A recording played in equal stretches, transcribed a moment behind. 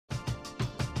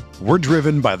We're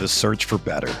driven by the search for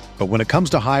better. But when it comes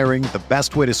to hiring, the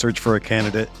best way to search for a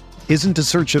candidate isn't to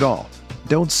search at all.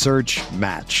 Don't search,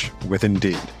 match with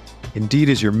Indeed. Indeed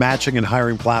is your matching and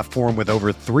hiring platform with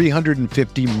over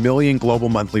 350 million global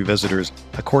monthly visitors,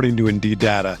 according to Indeed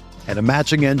data, and a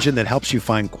matching engine that helps you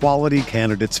find quality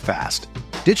candidates fast.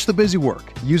 Ditch the busy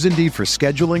work. Use Indeed for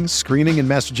scheduling, screening, and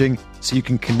messaging so you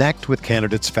can connect with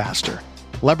candidates faster.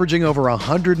 Leveraging over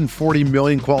 140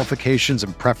 million qualifications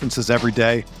and preferences every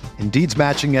day, Indeed's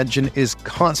matching engine is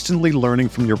constantly learning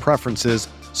from your preferences,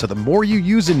 so the more you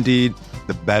use Indeed,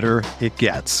 the better it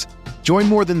gets. Join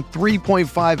more than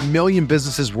 3.5 million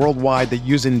businesses worldwide that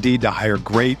use Indeed to hire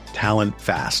great talent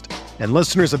fast. And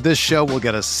listeners of this show will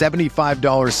get a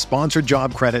 $75 sponsored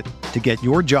job credit to get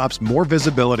your jobs more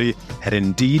visibility at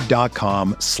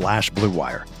Indeed.com/Blue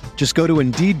Wire. Just go to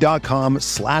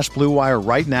Indeed.com/Blue Wire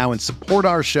right now and support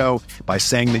our show by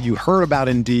saying that you heard about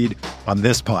Indeed on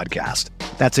this podcast.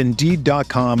 That's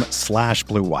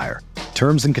Indeed.com/Blue Wire.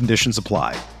 Terms and conditions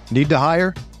apply. Need to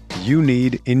hire? You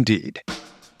need Indeed.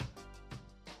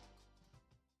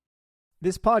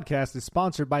 This podcast is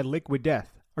sponsored by Liquid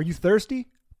Death. Are you thirsty?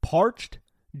 Parched?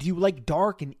 Do you like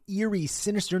dark and eerie,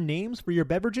 sinister names for your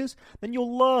beverages? Then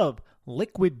you'll love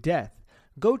Liquid Death.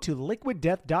 Go to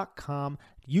liquiddeath.com,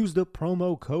 use the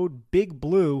promo code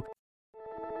BIGBLUE.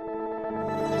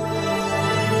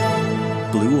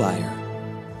 Blue Wire.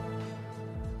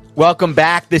 Welcome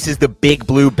back. This is the Big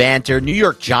Blue Banter, New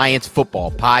York Giants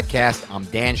football podcast. I'm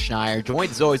Dan Schneier,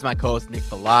 joined as always my co-host Nick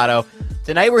Pilato.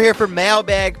 Tonight we're here for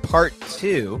Mailbag Part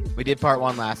 2. We did Part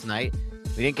 1 last night.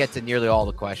 We didn't get to nearly all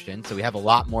the questions, so we have a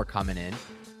lot more coming in.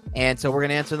 And so we're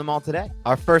going to answer them all today.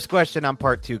 Our first question on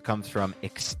Part 2 comes from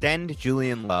Extend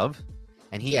Julian Love,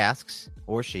 and he asks,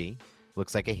 or she,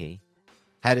 looks like a he,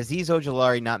 had Azeez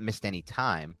Ojulari not missed any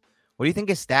time, what do you think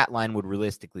his stat line would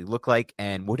realistically look like,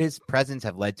 and would his presence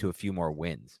have led to a few more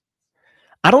wins?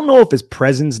 I don't know if his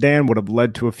presence, Dan, would have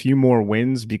led to a few more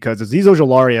wins because Azeez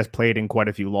Ojulari has played in quite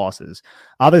a few losses.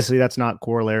 Obviously, that's not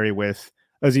corollary with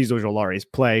Azeez Ojulari's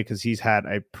play because he's had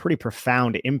a pretty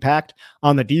profound impact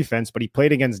on the defense, but he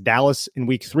played against Dallas in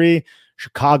week 3,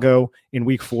 Chicago in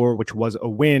week 4, which was a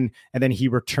win, and then he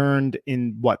returned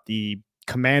in the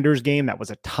Commanders game, that was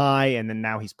a tie, and then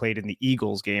now he's played in the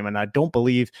Eagles game, and I don't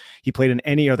believe he played in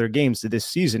any other games this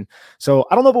season. So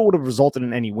I don't know if it would have resulted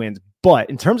in any wins, but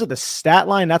in terms of the stat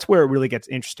line, that's where it really gets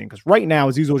interesting because right now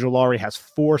Azeez Ojulari has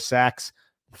 4 sacks,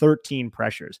 13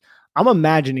 pressures. I'm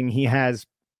imagining he has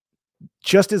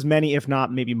just as many, if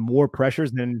not maybe more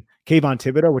pressures than Kayvon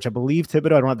Thibodeau, which I believe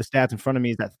Thibodeau, I don't have the stats in front of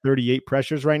me, is at 38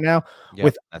 pressures right now. Yeah,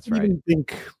 that's right. I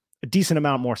think a decent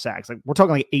amount more sacks. Like we're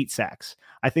talking like 8 sacks.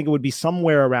 I think it would be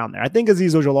somewhere around there. I think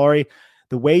Azeez Ojulari,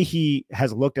 the way he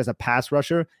has looked as a pass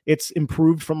rusher, it's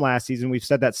improved from last season. We've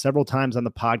said that several times on the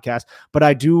podcast, but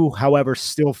I do, however,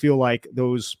 still feel like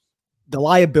the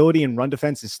liability in run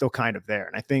defense is still kind of there.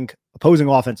 And I think opposing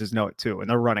offenses know it too, and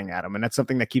they're running at him. And that's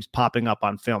something that keeps popping up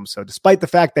on film. So despite the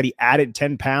fact that he added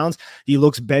 10 pounds, he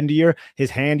looks bendier. His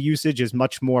hand usage is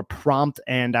much more prompt.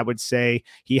 And I would say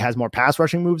he has more pass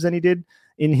rushing moves than he did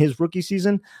in his rookie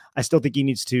season. I still think he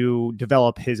needs to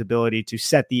develop his ability to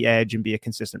set the edge and be a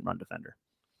consistent run defender.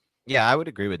 Yeah, I would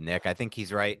agree with Nick. I think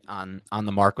he's right on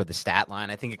the mark with the stat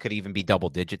line. I think it could even be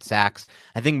double-digit sacks.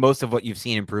 I think most of what you've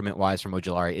seen improvement-wise from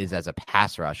Ojulari is as a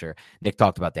pass rusher. Nick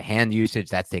talked about the hand usage.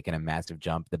 That's taken a massive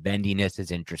jump. The bendiness is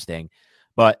interesting.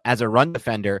 But as a run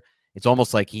defender, it's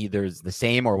almost like he either is the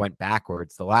same or went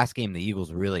backwards. The last game, the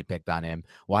Eagles really picked on him.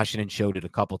 Washington showed it a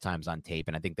couple times on tape,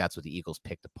 and I think that's what the Eagles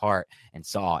picked apart and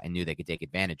saw and knew they could take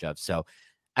advantage of. So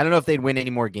I don't know if they'd win any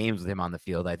more games with him on the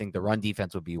field. I think the run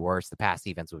defense would be worse. The pass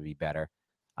defense would be better.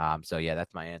 So yeah,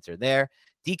 that's my answer there.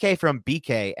 DK from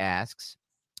BK asks,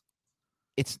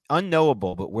 it's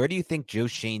unknowable, but where do you think Joe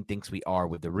Schoen thinks we are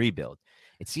with the rebuild?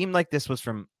 It seemed like this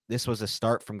was a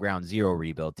start from ground zero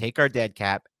rebuild. Take our dead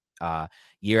cap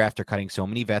year after cutting so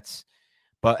many vets,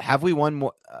 but have we won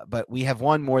more? But we have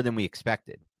won more than we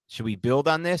expected. Should we build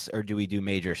on this or do we do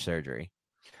major surgery?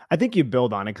 I think you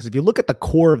build on it because if you look at the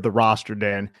core of the roster,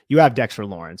 Dan, you have Dexter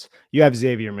Lawrence, you have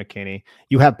Xavier McKinney,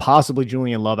 you have possibly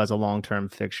Julian Love as a long-term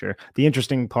fixture. The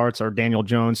interesting parts are Daniel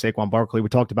Jones, Saquon Barkley. We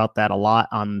talked about that a lot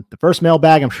on the first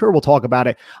mailbag. I'm sure we'll talk about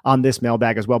it on this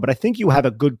mailbag as well, but I think you have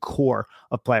a good core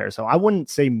of players. So I wouldn't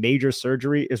say major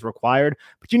surgery is required,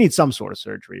 but you need some sort of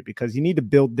surgery because you need to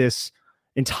build this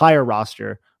entire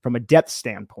roster from a depth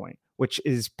standpoint, which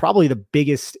is probably the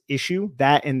biggest issue,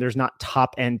 that and there's not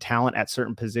top end talent at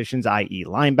certain positions, i.e.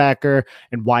 linebacker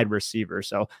and wide receiver.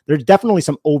 So there's definitely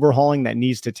some overhauling that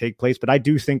needs to take place, but I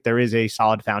do think there is a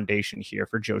solid foundation here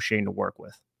for Joe Schoen to work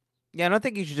with. Yeah, I don't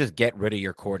think you should just get rid of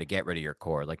your core to get rid of your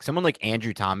core. Like someone like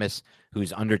Andrew Thomas,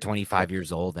 who's under 25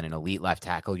 years old and an elite left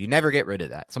tackle, you never get rid of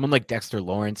that. Someone like Dexter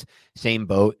Lawrence, same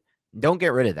boat. Don't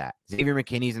get rid of that. Xavier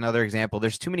McKinney's another example.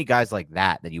 There's too many guys like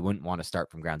that you wouldn't want to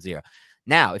start from ground zero.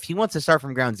 Now, if he wants to start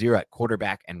from ground zero at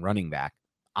quarterback and running back,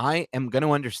 I am going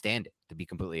to understand it, to be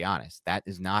completely honest. That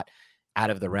is not out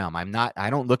of the realm. I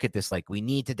don't look at this like we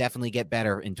need to definitely get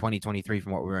better in 2023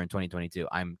 from what we were in 2022.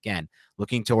 I'm again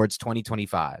looking towards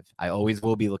 2025. I always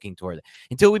will be looking toward it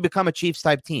until we become a Chiefs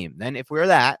type team. Then if we're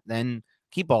that, then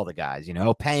keep all the guys,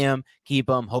 pay them, keep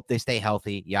them, hope they stay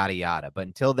healthy, yada, yada. But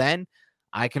until then,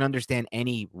 I can understand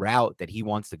any route that he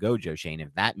wants to go, Joe Shane.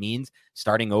 If that means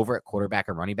starting over at quarterback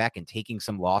and running back and taking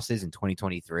some losses in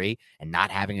 2023 and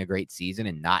not having a great season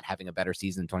and not having a better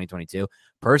season in 2022,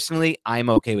 personally, I'm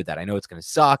okay with that. I know it's going to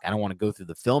suck. I don't want to go through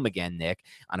the film again, Nick,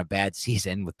 on a bad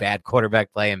season with bad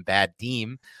quarterback play and bad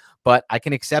team, but I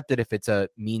can accept it if it's a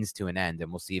means to an end, and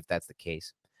we'll see if that's the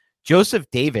case. Joseph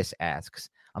Davis asks,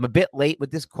 I'm a bit late with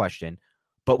this question,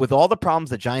 but with all the problems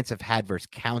the Giants have had versus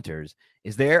counters,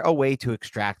 is there a way to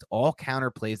extract all counter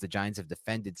plays the Giants have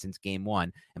defended since game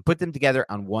one and put them together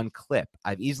on one clip?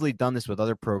 I've easily done this with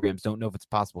other programs. Don't know if it's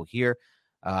possible here.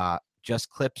 Just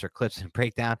clips and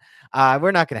breakdown.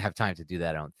 We're not going to have time to do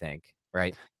that, I don't think,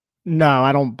 right? No,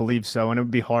 I don't believe so. And it would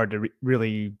be hard to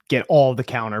really get all the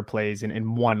counter plays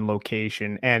in one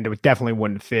location. And it definitely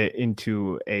wouldn't fit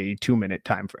into a 2-minute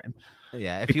time frame.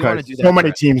 Yeah, if you want to do that. So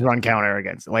many teams run counter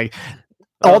against it. Like,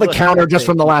 all the counter just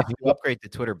from the last. If you upgrade to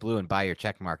Twitter Blue and buy your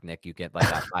check mark, Nick, you get like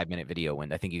a 5-minute video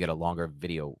window. I think you get a longer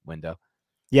video window.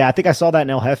 Yeah, I think I saw that in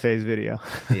El Jefe's video.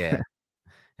 Yeah,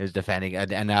 he was defending,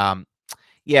 and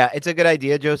yeah, it's a good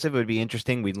idea, Joseph. It would be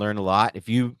interesting. We'd learn a lot if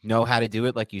you know how to do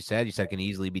it. Like you said it can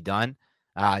easily be done.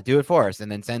 Do it for us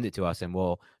and then send it to us, and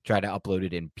we'll try to upload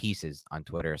it in pieces on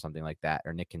Twitter or something like that.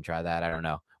 Or Nick can try that. I don't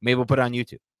know. Maybe we'll put it on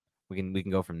YouTube. We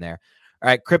can go from there. All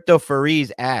right, Crypto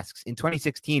Fariz asks, in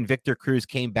 2016, Victor Cruz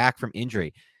came back from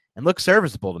injury and looked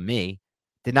serviceable to me.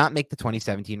 Did not make the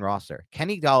 2017 roster.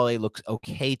 Kenny Golladay looks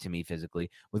okay to me physically.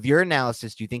 With your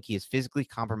analysis, do you think he is physically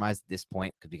compromised at this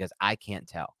point? Because I can't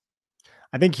tell.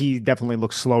 I think he definitely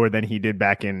looks slower than he did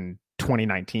back in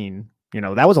 2019.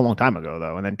 That was a long time ago,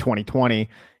 though. And then 2020,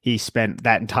 he spent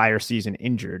that entire season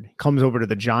injured. Comes over to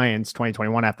the Giants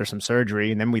 2021 after some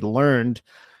surgery. And then we learned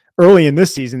early in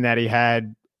this season that he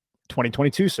had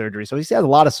 2022 surgery. So he's had a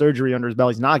lot of surgery under his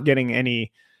belt. He's not getting any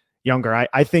younger.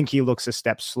 I think he looks a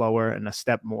step slower and a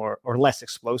step more or less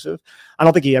explosive. I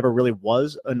don't think he ever really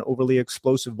was an overly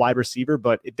explosive wide receiver,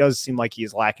 but it does seem like he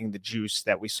is lacking the juice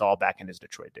that we saw back in his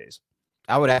Detroit days.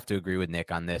 I would have to agree with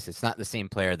Nick on this. It's not the same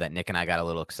player that Nick and I got a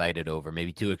little excited over,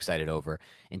 maybe too excited over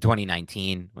in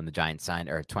 2019 when the Giants signed,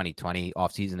 or 2020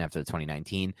 offseason after the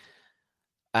 2019.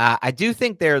 I do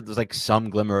think there's like some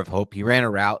glimmer of hope. He ran a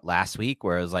route last week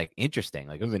where it was like interesting.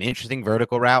 Like it was an interesting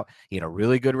vertical route. He had a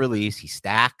really good release. He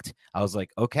stacked. I was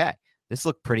like, okay, this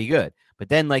looked pretty good. But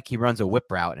then like he runs a whip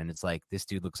route and it's like, this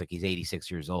dude looks like he's 86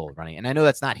 years old running. And I know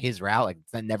that's not his route. Like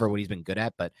it's never what he's been good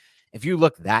at. But if you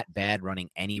look that bad running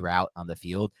any route on the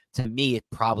field, to me, it's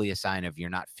probably a sign of you're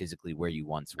not physically where you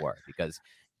once were, because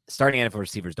starting NFL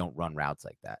receivers don't run routes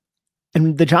like that.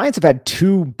 And the Giants have had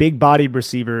two big-bodied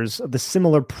receivers of the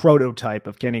similar prototype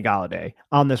of Kenny Golladay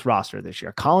on this roster this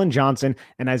year. Colin Johnson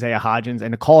and Isaiah Hodgins.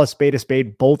 And to call a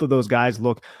spade, both of those guys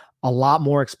look a lot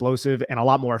more explosive and a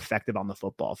lot more effective on the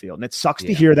football field. And it sucks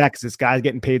to hear that because this guy's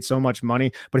getting paid so much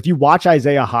money. But if you watch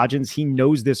Isaiah Hodgins, he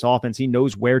knows this offense. He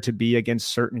knows where to be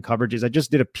against certain coverages. I just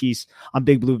did a piece on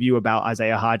Big Blue View about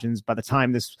Isaiah Hodgins. By the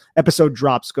time this episode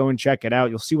drops, go and check it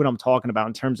out. You'll see what I'm talking about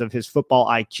in terms of his football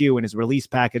IQ and his release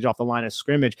package off the line of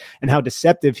scrimmage and how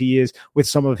deceptive he is with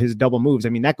some of his double moves. I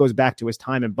mean, that goes back to his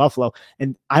time in Buffalo.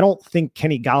 And I don't think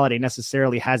Kenny Golladay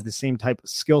necessarily has the same type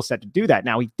of skill set to do that.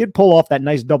 Now, he did pull off that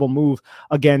nice double move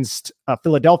against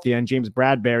Philadelphia and James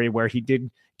Bradbury, where he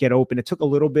did get open. It took a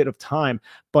little bit of time,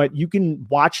 but you can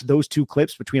watch those two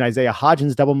clips between Isaiah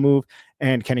Hodgins' double move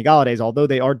and Kenny Galladay's. Although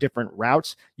they are different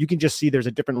routes, you can just see there's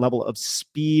a different level of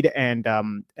speed and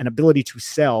an ability to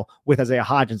sell with Isaiah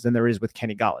Hodgins than there is with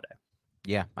Kenny Golladay.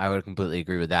 Yeah, I would completely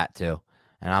agree with that too.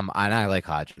 And I like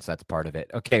Hodgins. That's part of it.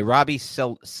 Okay, Robbie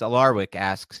Salarwick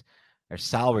asks, or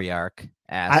Salriark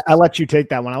asks. I let you take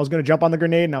that one. I was going to jump on the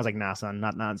grenade, and I was like, nah, son,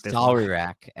 not this.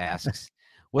 Salriark asks,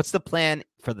 what's the plan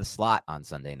for the slot on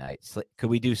Sunday night? Could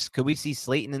we see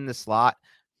Slayton in the slot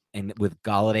and with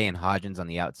Golladay and Hodgins on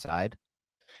the outside?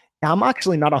 Now, I'm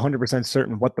actually not 100%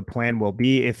 certain what the plan will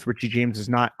be if Richie James does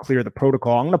not clear the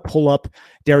protocol. I'm going to pull up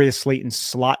Darius Slayton's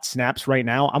slot snaps right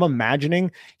now. I'm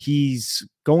imagining he's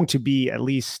going to be at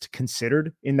least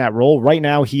considered in that role. Right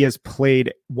now, he has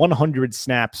played 100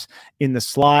 snaps in the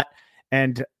slot,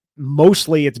 and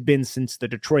mostly it's been since the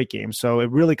Detroit game. So it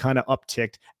really kind of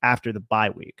upticked after the bye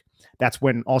week. That's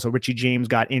when also Richie James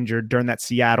got injured during that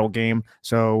Seattle game.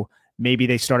 So maybe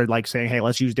they started like saying, hey,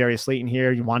 let's use Darius Slayton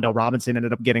here. Wan'Dale Robinson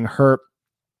ended up getting hurt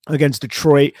against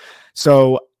Detroit.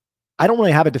 So I don't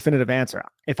really have a definitive answer.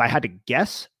 If I had to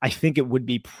guess, I think it would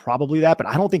be probably that, but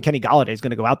I don't think Kenny Golladay is going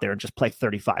to go out there and just play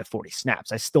 35, 40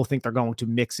 snaps. I still think they're going to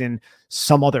mix in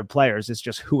some other players. It's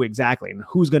just who exactly and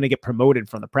who's going to get promoted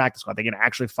from the practice squad. Are they going to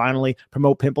actually finally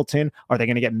promote Pimpleton? Are they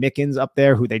going to get Mickens up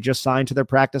there, who they just signed to their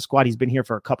practice squad? He's been here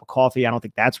for a cup of coffee. I don't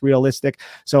think that's realistic.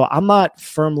 So I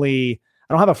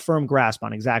don't have a firm grasp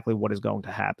on exactly what is going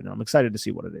to happen. I'm excited to see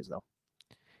what it is, though.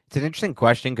 It's an interesting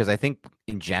question because I think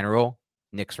in general,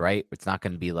 Nick's right. It's not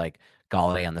going to be like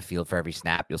Golladay on the field for every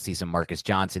snap. You'll see some Marcus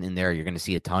Johnson in there. You're going to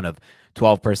see a ton of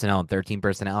 12 personnel and 13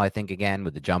 personnel, I think, again,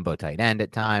 with the jumbo tight end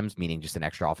at times, meaning just an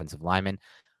extra offensive lineman.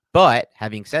 But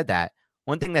having said that,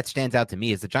 one thing that stands out to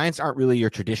me is the Giants aren't really your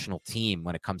traditional team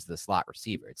when it comes to the slot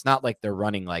receiver. It's not like they're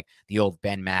running like the old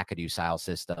Ben McAdoo style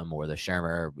system or the Shermer,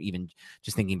 or even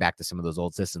just thinking back to some of those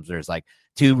old systems. There's like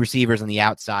two receivers on the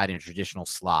outside and a traditional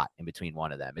slot in between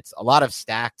one of them. It's a lot of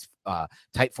stacked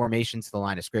tight formations to the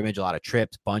line of scrimmage, a lot of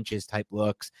trips, bunches type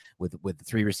looks with the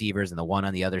three receivers and the one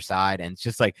on the other side. And it's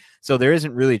just like, so there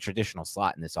isn't really a traditional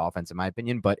slot in this offense, in my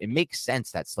opinion, but it makes sense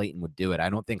that Slayton would do it.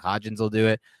 I don't think Hodgins will do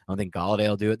it. I don't think Golladay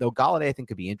will do it, though. Golladay, I think,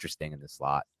 could be interesting in the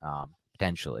slot,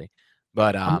 potentially.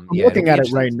 But I'm looking at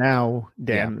it right now,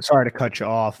 Dan. Yeah. Sorry to cut you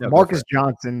off. No, Marcus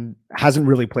Johnson hasn't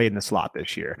really played in the slot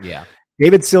this year. Yeah.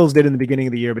 David Sills did in the beginning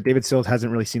of the year, but David Sills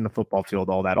hasn't really seen the football field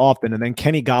all that often. And then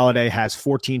Kenny Golladay has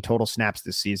 14 total snaps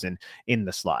this season in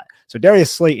the slot. So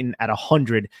Darius Slayton at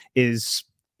 100 is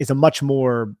a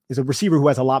receiver who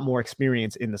has a lot more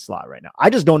experience in the slot right now. I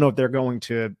just don't know if they're going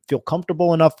to feel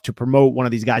comfortable enough to promote one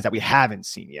of these guys that we haven't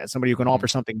seen yet. Somebody who can offer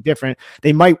something different.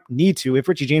 They might need to, if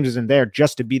Richie James isn't there,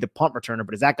 just to be the punt returner.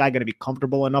 But is that guy going to be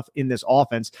comfortable enough in this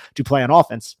offense to play on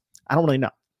offense? I don't really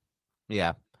know.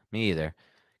 Yeah, me either.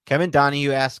 Kevin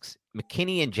Donahue asks,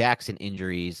 McKinney and Jackson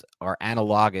injuries are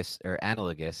analogous. I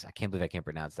can't believe I can't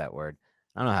pronounce that word.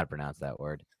 I don't know how to pronounce that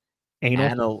word.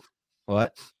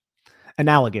 What?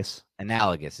 Analogous.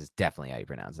 Analogous is definitely how you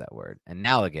pronounce that word.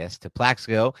 Analogous to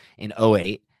Plaxico in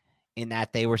 2008 in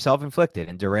that they were self-inflicted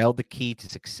and derailed the key to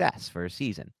success for a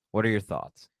season. What are your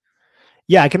thoughts?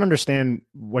 Yeah, I can understand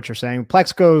what you're saying.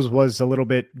 Plaxico's was a little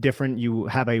bit different. You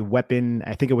have a weapon.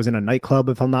 I think it was in a nightclub,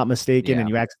 if I'm not mistaken, and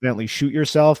you accidentally shoot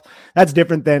yourself. That's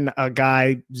different than a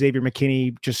guy, Xavier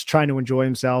McKinney, just trying to enjoy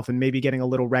himself and maybe getting a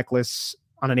little reckless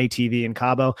on an ATV in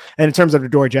Cabo. And in terms of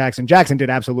Adoree Jackson did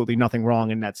absolutely nothing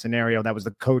wrong in that scenario. That was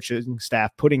the coaching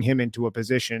staff putting him into a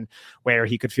position where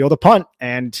he could field a punt.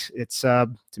 And it's, to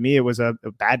me, it was a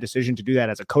bad decision to do that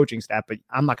as a coaching staff, but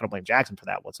I'm not going to blame Jackson for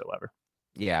that whatsoever.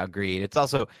 Yeah, agreed.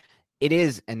 It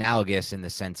is analogous in the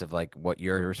sense of like what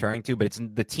you're referring to, but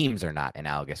the teams are not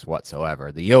analogous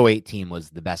whatsoever. The 2008 team was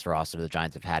the best roster the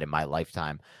Giants have had in my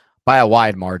lifetime by a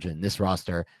wide margin. This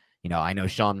roster, I know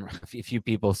Sean, a few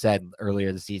people said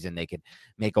earlier this season they could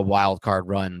make a wild card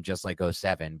run just like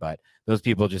 2007, but those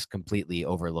people just completely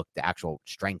overlooked the actual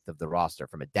strength of the roster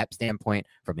from a depth standpoint,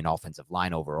 from an offensive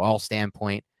line overall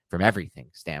standpoint, from everything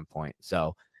standpoint.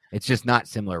 So it's just not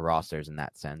similar rosters in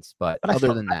that sense. But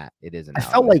other than that, it is analogous.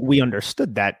 I felt like we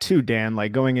understood that too, Dan,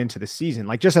 like going into the season,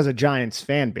 like just as a Giants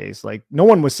fan base, like no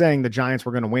one was saying the Giants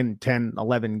were going to win 10,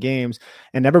 11 games.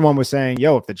 And everyone was saying,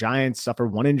 if the Giants suffer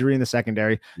one injury in the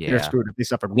secondary, they're screwed. If they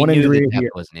suffered one injury,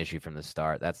 that was an issue from the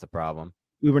start. That's the problem.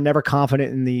 We were never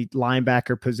confident in the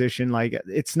linebacker position. Like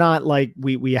it's not like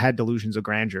we had delusions of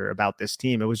grandeur about this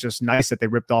team. It was just nice that they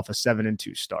ripped off a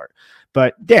 7-2 start.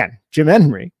 But Dan, Jim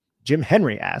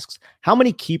Henry asks, how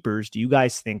many keepers do you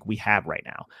guys think we have right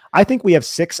now? I think we have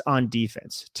 6 on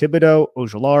defense. Thibodeaux,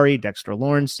 Ojulari, Dexter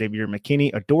Lawrence, Xavier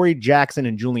McKinney, Adoree Jackson,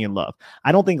 and Julian Love.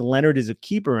 I don't think Leonard is a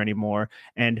keeper anymore.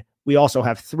 And we also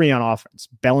have 3 on offense,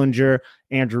 Bellinger,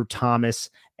 Andrew Thomas,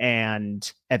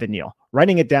 and Evan Neal.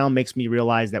 Writing it down makes me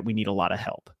realize that we need a lot of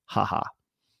help. Haha.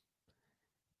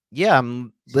 Yeah,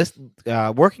 I'm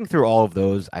working through all of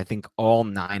those. I think all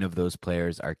 9 of those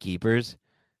players are keepers.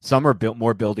 Some are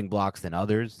more building blocks than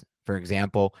others. For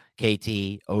example,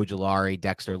 KT, Ojulari,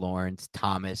 Dexter Lawrence,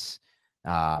 Thomas,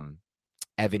 Evan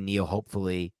Neal,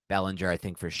 hopefully, Bellinger, I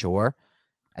think for sure.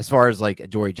 As far as like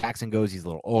Adoree Jackson goes, he's a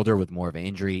little older with more of an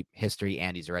injury history,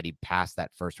 and he's already past that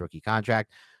first rookie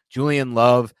contract. Julian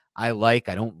Love, I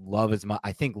don't love as much.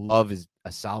 I think Love is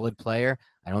a solid player.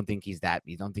 He's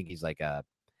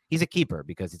a keeper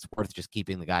because it's worth just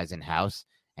keeping the guys in house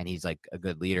and he's like a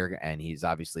good leader, and he's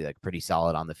obviously like pretty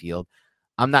solid on the field.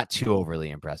 I'm not too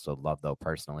overly impressed with Love, though,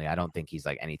 personally. I don't think he's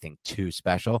like anything too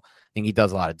special. I think he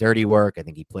does a lot of dirty work. I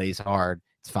think he plays hard.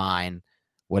 It's fine,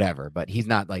 whatever. But he's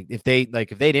not like if they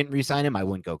didn't re-sign him, I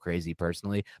wouldn't go crazy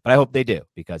personally. But I hope they do,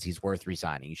 because he's worth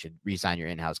re-signing. You should re-sign your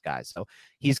in-house guys. So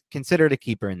he's considered a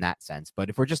keeper in that sense. But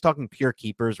if we're just talking pure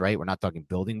keepers, right? We're not talking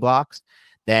building blocks.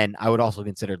 Then I would also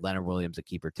consider Leonard Williams a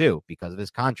keeper too, because of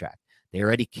his contract. They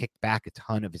already kicked back a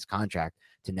ton of his contract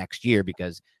to next year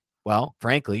because, well,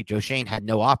 frankly, Joe Schoen had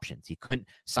no options. He couldn't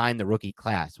sign the rookie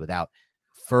class without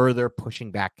further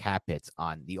pushing back cap hits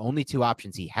on the only two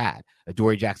options he had,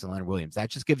 Adoree Jackson, Leonard Williams. That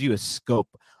just gives you a scope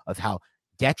of how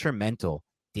detrimental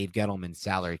Dave Gettleman's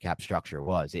salary cap structure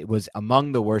was. It was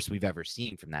among the worst we've ever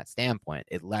seen from that standpoint.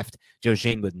 It left Joe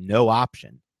Schoen with no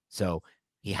option. So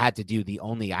he had to do the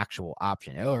only actual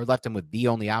option, or left him with the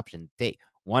only option. Take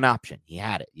one option. He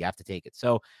had it. You have to take it.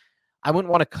 So I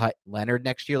wouldn't want to cut Leonard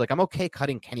next year. Like, I'm okay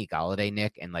cutting Kenny Golladay,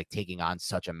 Nick, and like taking on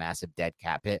such a massive dead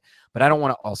cap hit, but I don't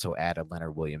want to also add a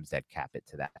Leonard Williams dead cap hit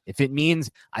to that. If it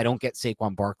means I don't get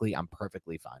Saquon Barkley, I'm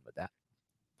perfectly fine with that.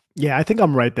 Yeah, I think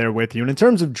I'm right there with you. And in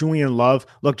terms of Julian Love,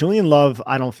 look, Julian Love,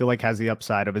 I don't feel like has the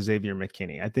upside of a Xavier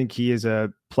McKinney. I think he is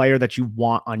a player that you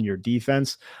want on your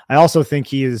defense. I also think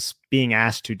he is being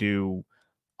asked to do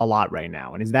a lot right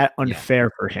now. And is that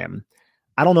unfair for him?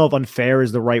 I don't know if unfair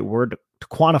is the right word to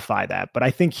quantify that, but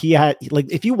I think he had,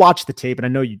 like, if you watch the tape, and I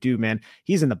know you do, man,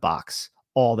 he's in the box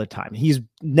all the time. He's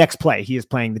next play, he is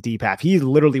playing the deep half. He's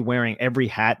literally wearing every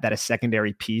hat that a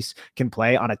secondary piece can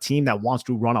play on a team that wants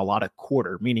to run a lot of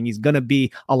quarter, meaning he's going to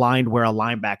be aligned where a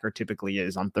linebacker typically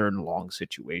is on third and long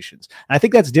situations. And I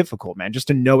think that's difficult, man, just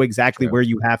to know exactly where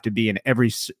you have to be in every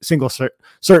single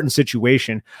certain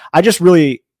situation. I just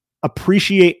really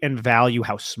appreciate and value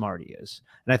how smart he is.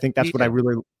 And I think that's what I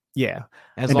really,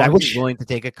 As long as he's willing to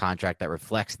take a contract that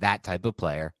reflects that type of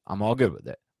player, I'm all good with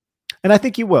it. And I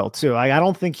think he will too. I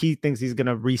don't think he thinks he's going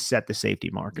to reset the safety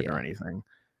market or anything.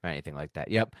 Or anything like that.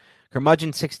 Yep.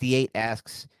 Curmudgeon68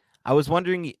 asks, I was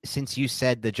wondering, since you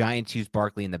said the Giants use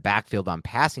Barkley in the backfield on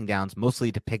passing downs,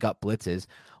 mostly to pick up blitzes,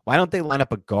 why don't they line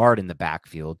up a guard in the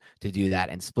backfield to do that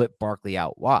and split Barkley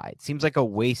out wide? Seems like a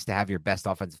waste to have your best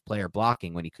offensive player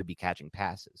blocking when he could be catching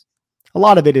passes. A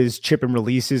lot of it is chip and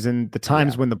releases, and the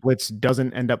times when the blitz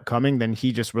doesn't end up coming, then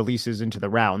he just releases into the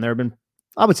route. And there have been,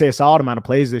 I would say, a solid amount of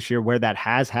plays this year where that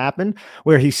has happened,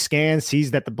 where he scans,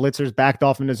 sees that the blitzer's backed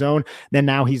off in his zone, then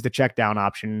now he's the check down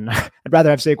option. I'd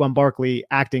rather have Saquon Barkley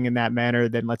acting in that manner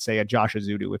than, let's say, a Josh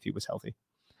Azudu if he was healthy.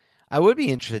 I would be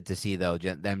interested to see, though,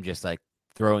 them just like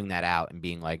throwing that out and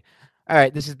being like, all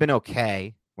right, this has been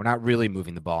okay. We're not really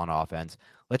moving the ball on offense.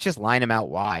 Let's just line him out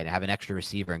wide and have an extra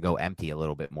receiver and go empty a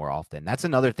little bit more often. That's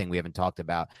another thing we haven't talked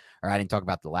about, or I didn't talk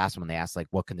about the last one. They asked, like,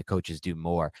 what can the coaches do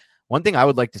more? One thing I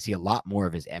would like to see a lot more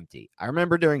of is empty. I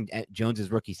remember during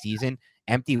Jones's rookie season,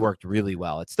 empty worked really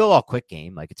well. It's still all quick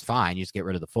game. Like, it's fine. You just get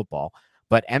rid of the football.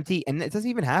 But empty, and it doesn't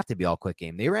even have to be all quick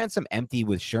game. They ran some empty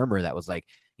with Shermer that was like,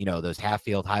 you know, those half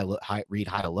field high read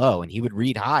high to low, and he would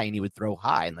read high and he would throw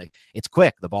high, and like, it's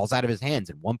quick. The ball's out of his hands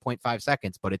in 1.5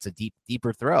 seconds, but it's a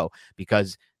deeper throw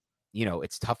because, you know,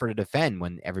 it's tougher to defend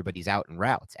when everybody's out in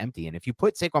routes empty. And if you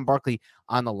put Saquon Barkley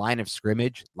on the line of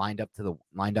scrimmage, lined up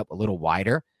a little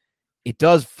wider, it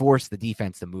does force the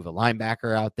defense to move a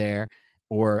linebacker out there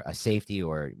or a safety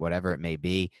or whatever it may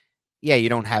be. Yeah, you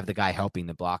don't have the guy helping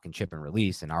the block and chip and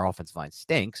release, and our offensive line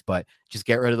stinks, but just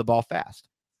get rid of the ball fast.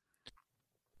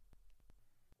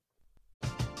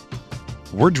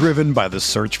 We're driven by the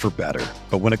search for better.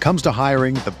 But when it comes to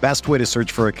hiring, the best way to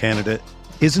search for a candidate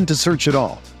isn't to search at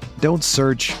all. Don't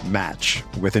search, match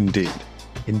with Indeed.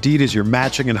 Indeed is your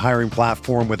matching and hiring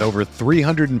platform with over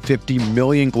 350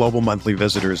 million global monthly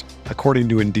visitors, according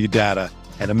to Indeed data,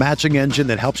 and a matching engine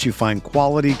that helps you find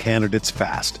quality candidates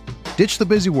fast. Ditch the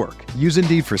busy work. Use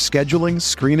Indeed for scheduling,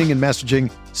 screening, and messaging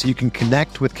so you can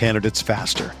connect with candidates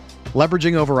faster.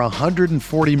 Leveraging over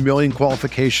 140 million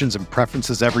qualifications and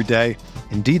preferences every day,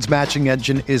 Indeed's matching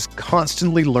engine is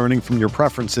constantly learning from your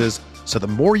preferences, so the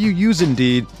more you use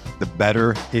Indeed, the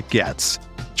better it gets.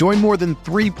 Join more than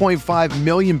 3.5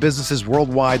 million businesses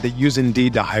worldwide that use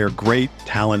Indeed to hire great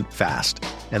talent fast.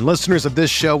 And listeners of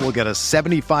this show will get a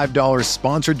 $75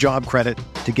 sponsored job credit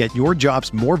to get your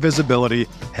jobs more visibility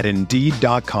at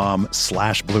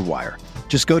Indeed.com/Blue Wire.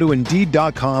 Just go to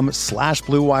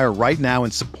Indeed.com/Blue Wire right now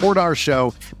and support our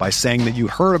show by saying that you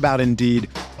heard about Indeed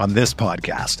on this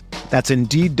podcast. That's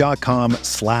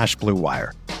Indeed.com/Blue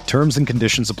Wire. Terms and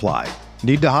conditions apply.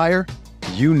 Need to hire?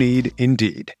 You need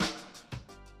Indeed.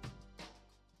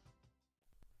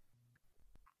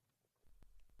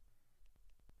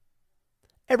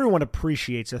 Everyone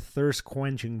appreciates a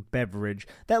thirst-quenching beverage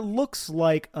that looks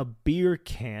like a beer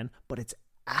can, but it's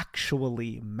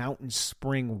actually mountain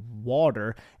spring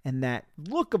water, and that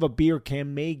look of a beer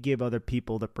can may give other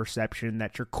people the perception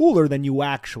that you're cooler than you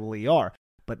actually are.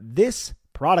 But this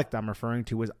product I'm referring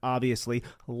to is obviously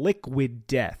Liquid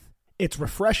Death. It's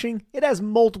refreshing, it has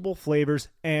multiple flavors,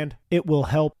 and it will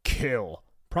help kill,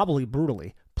 probably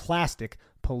brutally, plastic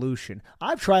pollution.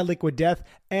 I've tried Liquid Death,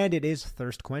 and it is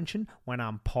thirst quenching when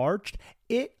I'm parched.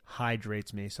 It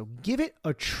hydrates me, so give it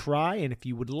a try, and if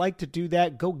you would like to do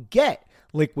that, go get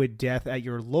Liquid Death at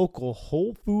your local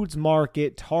Whole Foods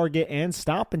Market, Target, and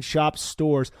Stop and Shop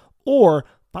stores, or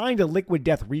find a Liquid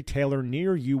Death retailer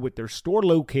near you with their store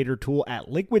locator tool at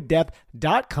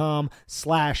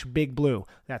liquiddeath.com/bigblue.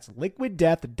 That's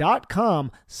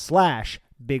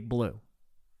liquiddeath.com/bigblue.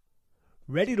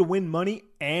 Ready to win money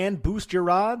and boost your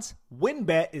odds?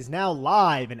 WynnBET is now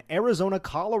live in Arizona,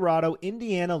 Colorado,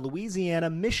 Indiana, Louisiana,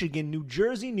 Michigan, New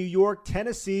Jersey, New York,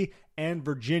 Tennessee, and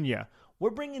Virginia.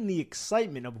 We're bringing the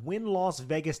excitement of Wynn Las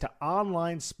Vegas to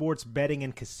online sports betting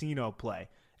and casino play.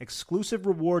 Exclusive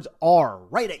rewards are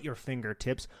right at your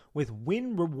fingertips with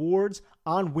Wynn Rewards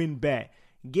on WynnBET.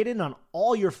 Get in on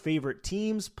all your favorite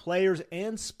teams, players,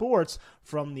 and sports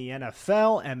from the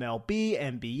NFL, MLB,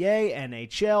 NBA,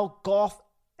 NHL, golf,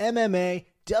 MMA,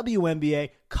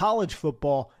 WNBA, college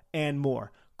football, and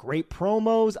more. Great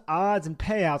promos, odds, and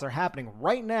payouts are happening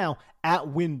right now at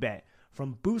WynnBET.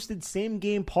 From boosted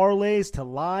same-game parlays to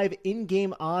live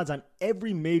in-game odds on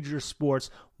every major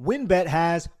sports, WynnBET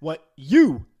has what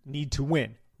you need to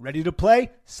win. Ready to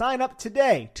play? Sign up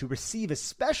today to receive a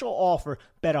special offer.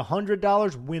 Bet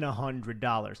 $100, win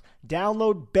 $100.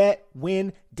 Download Bet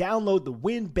Win. Download the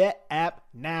WynnBET app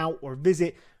now or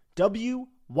visit wynnbet.com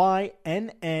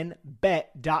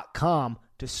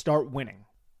to start winning.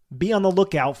 Be on the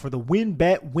lookout for the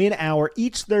WynnBET Win Hour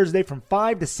each Thursday from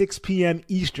 5 to 6 p.m.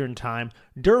 Eastern Time.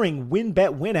 During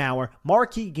WynnBET Win Hour,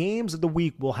 marquee games of the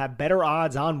week will have better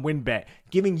odds on WynnBET,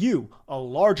 giving you a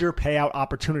larger payout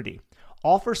opportunity.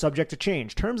 Offer subject to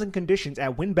change. Terms and conditions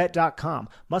at wynnbet.com.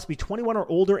 Must be 21 or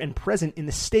older and present in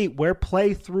the state where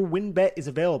play through WynnBET is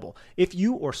available. If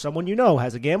you or someone you know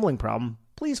has a gambling problem,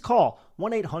 please call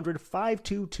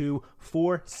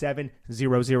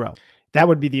 1-800-522-4700. That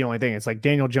would be the only thing. It's like,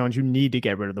 Daniel Jones, you need to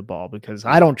get rid of the ball because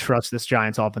I don't trust this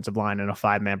Giants offensive line in a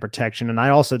 5-man protection. And I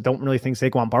also don't really think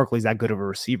Saquon Barkley's that good of a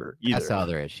receiver either. That's the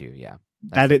other issue, yeah.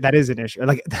 That is an issue.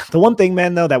 Like, the one thing,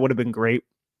 man, though, that would have been great.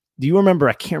 Do you remember?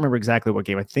 I can't remember exactly what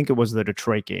game. I think it was the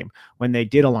Detroit game when they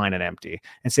did align it empty.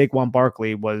 And Saquon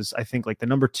Barkley was, I think, like the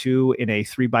number 2 in a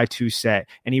 3-by-2 set.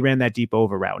 And he ran that deep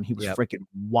over route. And he was freaking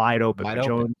wide open.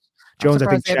 Jones, I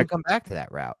think, checked. Come back to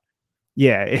that route.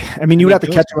 Yeah. I mean, you would have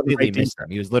to catch him. Missed him.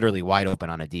 He was literally wide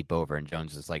open on a deep over. And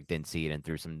Jones just like didn't see it and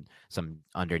threw some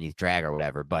underneath drag or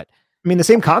whatever. But I mean, the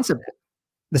same concept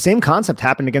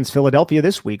happened against Philadelphia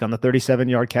this week on the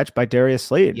 37-yard catch by Darius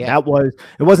Slayton. Yeah. It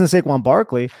wasn't Saquon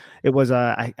Barkley. It was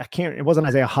it wasn't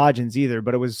Isaiah Hodgins either,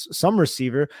 but it was some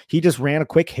receiver. He just ran a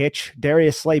quick hitch.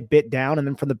 Darius Slay bit down, and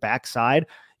then from the backside,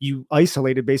 you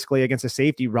isolated basically against a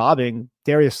safety, robbing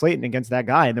Darius Slayton against that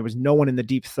guy, and there was no one in the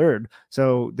deep third.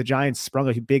 So the Giants sprung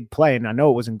a big play, and I know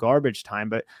it was in garbage time,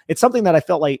 but it's something that I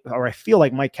feel like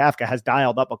Mike Kafka has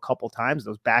dialed up a couple times,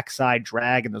 those backside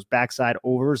drag and those backside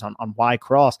overs on Y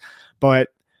cross. But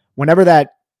whenever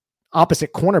that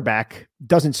opposite cornerback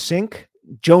doesn't sink,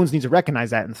 Jones needs to recognize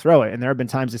that and throw it. And there have been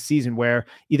times this season where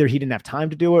either he didn't have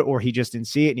time to do it or he just didn't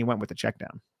see it and he went with the check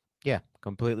down. Yeah,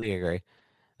 completely agree.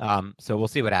 So we'll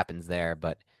see what happens there,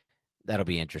 but that'll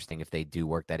be interesting if they do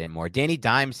work that in more. Danny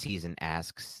Dimes season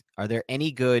asks, are there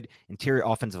any good interior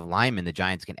offensive linemen the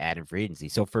Giants can add in free agency?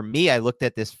 So for me, I looked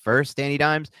at this first, Danny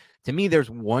Dimes. To me,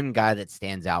 there's one guy that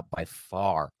stands out by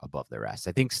far above the rest.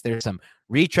 I think there's some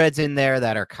retreads in there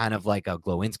that are kind of like a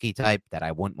Glowinski type that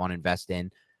I wouldn't want to invest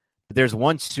in. But there's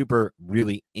one super,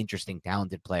 really interesting,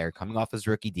 talented player coming off his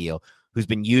rookie deal who's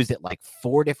been used at like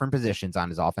 4 different positions on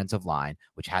his offensive line,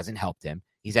 which hasn't helped him.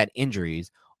 He's had injuries,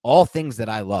 all things that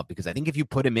I love, because I think if you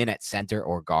put him in at center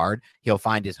or guard, he'll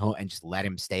find his home and just let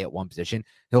him stay at one position.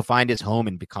 He'll find his home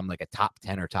and become like a top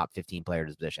 10 or top 15 player at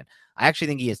his position. I actually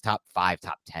think he has top 5,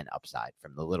 top 10 upside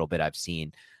from the little bit I've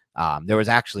seen. There was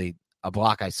actually a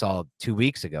block I saw 2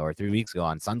 weeks ago or 3 weeks ago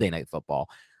on Sunday Night Football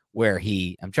where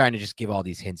I'm trying to just give all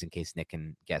these hints in case Nick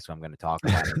can guess what I'm going to talk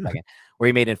about in a second, where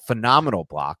he made a phenomenal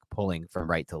block pulling from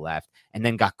right to left and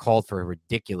then got called for a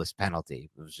ridiculous penalty.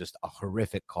 It was just a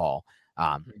horrific call.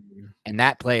 And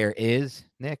that player is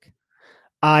Nick.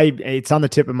 It's on the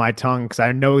tip of my tongue because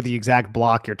I know the exact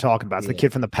block you're talking about. It's the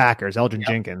kid from the Packers, Elgin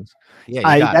Jenkins. Yeah,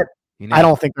 I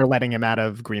don't think they're letting him out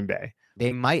of Green Bay.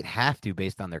 They might have to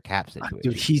based on their cap situation.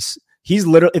 Dude, he's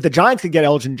literally, if the Giants could get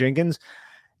Elgin Jenkins,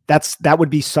 that would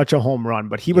be such a home run,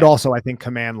 but he would also, I think,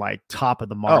 command like top of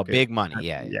the market. Oh, big money.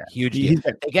 Yeah. Huge deal.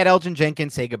 They get Elgin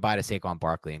Jenkins, say goodbye to Saquon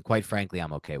Barkley. And quite frankly,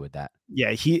 I'm okay with that.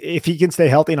 Yeah. If he can stay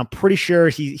healthy, and I'm pretty sure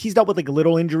he's dealt with like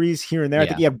little injuries here and there. I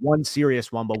think he had one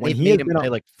serious one, but when he made him play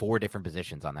like 4 different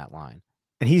positions on that line.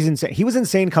 And he's insane. He was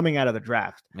insane coming out of the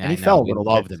draft. Yeah, and he fell a little. We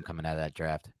loved him coming out of that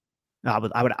draft. I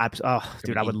would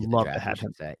love to have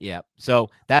him. Yeah. So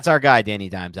that's our guy, Danny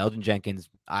Dimes. Elgin Jenkins,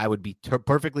 I would be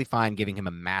perfectly fine giving him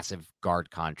a massive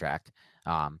guard contract.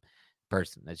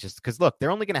 Person. It's just because, look, they're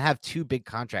only going to have 2 big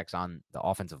contracts on the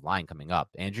offensive line coming up.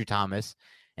 Andrew Thomas,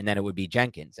 and then it would be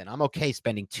Jenkins. And I'm okay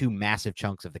spending 2 massive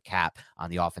chunks of the cap on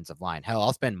the offensive line. Hell,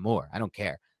 I'll spend more. I don't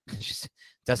care. It just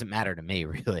doesn't matter to me,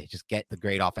 really. Just get the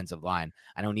great offensive line.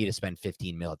 I don't need to spend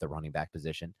 15 mil at the running back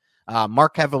position.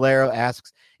 Mark Cavallero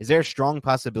asks, is there a strong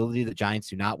possibility the Giants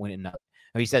do not win another?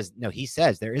 He says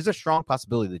there is a strong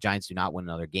possibility the Giants do not win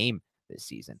another game this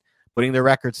season, putting their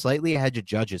record slightly ahead of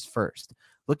Judge's first.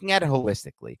 Looking at it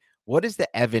holistically, what is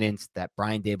the evidence that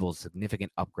Brian Daboll is a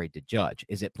significant upgrade to Judge?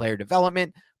 Is it player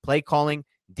development, play calling,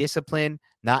 discipline?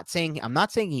 I'm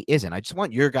not saying he isn't. I just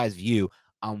want your guys' view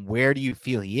on where do you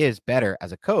feel he is better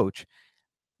as a coach?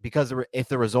 Because if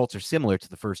the results are similar to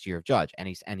the first year of Judge. And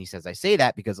he says, I say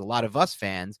that because a lot of us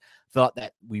fans thought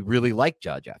that we really liked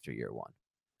Judge after year 1.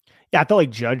 Yeah, I felt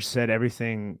like Judge said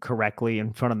everything correctly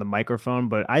in front of the microphone,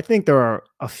 but I think there are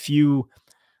a few,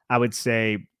 I would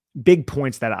say, big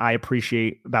points that I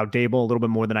appreciate about Daboll a little bit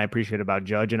more than I appreciate about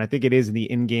Judge. And I think it is the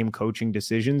in-game coaching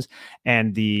decisions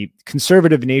and the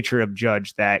conservative nature of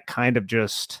Judge that kind of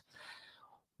just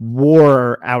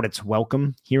wore out its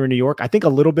welcome here in New York. I think a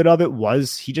little bit of it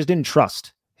was he just didn't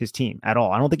trust his team at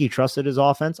all. I don't think he trusted his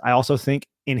offense. I also think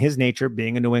in his nature,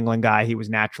 being a New England guy, he was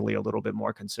naturally a little bit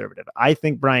more conservative. I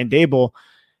think Brian Daboll,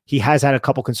 he has had a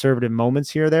couple conservative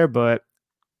moments here or there, but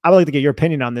I would like to get your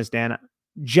opinion on this, Dan.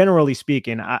 Generally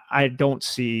speaking, I don't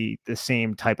see the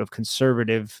same type of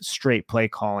conservative straight play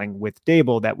calling with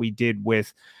Daboll that we did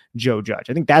with Joe Judge.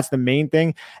 I think that's the main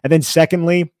thing. And then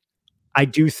secondly, I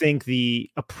do think the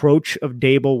approach of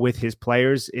Daboll with his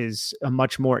players is a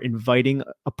much more inviting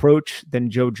approach than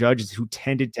Joe Judge, who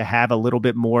tended to have a little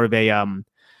bit more of a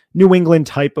New England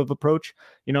type of approach.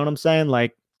 You know what I'm saying?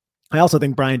 Like, I also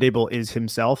think Brian Daboll is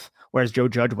himself, whereas Joe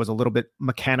Judge was a little bit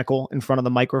mechanical in front of the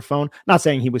microphone. Not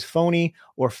saying he was phony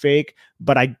or fake,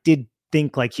 but I did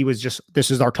think like he was just, this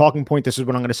is our talking point. This is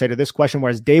what I'm going to say to this question.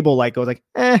 Whereas Daboll like goes like,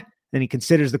 then he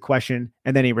considers the question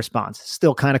and then he responds.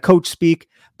 Still kind of coach speak,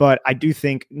 but I do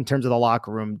think in terms of the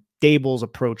locker room, Daboll's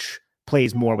approach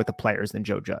plays more with the players than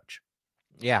Joe Judge.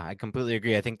 Yeah, I completely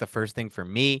agree. I think the first thing for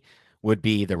me would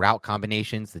be the route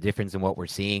combinations, the difference in what we're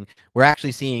seeing. We're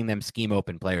actually seeing them scheme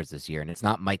open players this year, and it's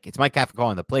Mike Kafka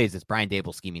calling the plays. It's Brian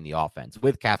Daboll scheming the offense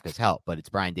with Kafka's help, but it's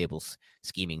Brian Daboll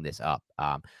scheming this up.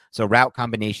 So route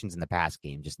combinations in the pass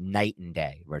game, just night and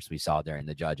day, whereas we saw during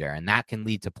the Judge era, and that can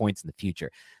lead to points in the future.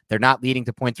 They're not leading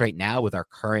to points right now with our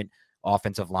current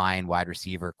offensive line, wide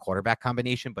receiver, quarterback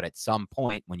combination, but at some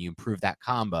point when you improve that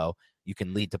combo, you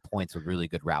can lead to points with really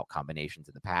good route combinations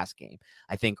in the pass game.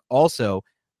 I think also,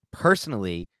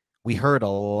 personally, we heard a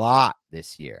lot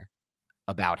this year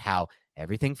about how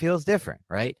everything feels different,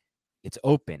 right? It's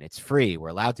open, it's free, we're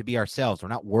allowed to be ourselves, we're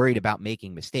not worried about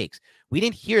making mistakes. We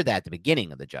didn't hear that at the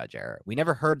beginning of the Judge era. We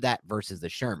never heard that versus the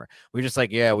Shermer. We're just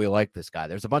like, yeah, we like this guy.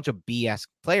 There's a bunch of BS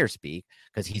player speak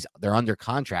because they're under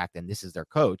contract and this is their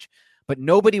coach, but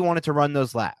nobody wanted to run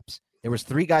those laps. There was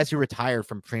 3 guys who retired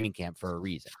from training camp for a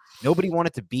reason. Nobody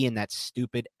wanted to be in that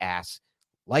stupid ass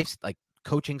life, like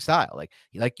coaching style.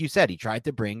 Like you said, he tried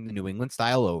to bring the New England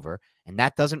style over, and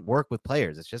that doesn't work with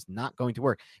players. It's just not going to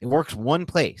work. It works one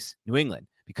place, New England,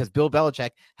 because Bill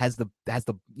Belichick has the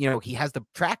he has the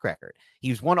track record.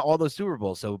 He's won all those Super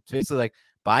Bowls. So it's basically like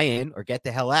buy in or get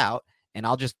the hell out, and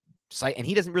I'll just cite. And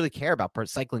he doesn't really care about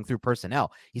cycling through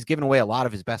personnel. He's given away a lot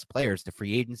of his best players to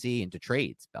free agency and to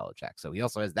trades, Belichick. So he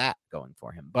also has that going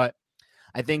for him. But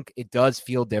I think it does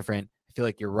feel different. I feel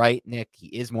like you're right, Nick. He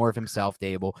is more of himself,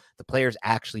 Daboll. The players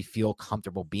actually feel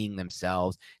comfortable being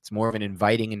themselves. It's more of an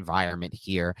inviting environment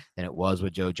here than it was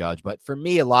with Joe Judge. But for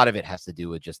me, a lot of it has to do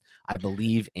with just, I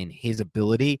believe in his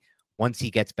ability, once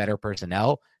he gets better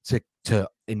personnel, to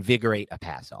invigorate a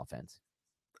pass offense.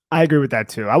 I agree with that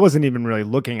too. I wasn't even really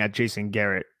looking at Jason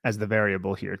Garrett as the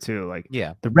variable here too. Like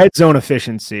Yeah. the red zone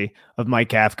efficiency of Mike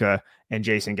Kafka and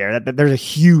Jason Garrett, there's a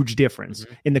huge difference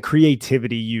in the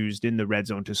creativity used in the red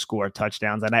zone to score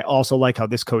touchdowns. And I also like how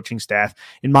this coaching staff,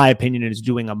 in my opinion, is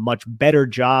doing a much better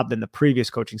job than the previous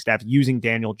coaching staff using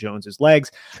Daniel Jones's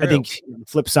legs. True. I think the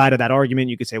flip side of that argument,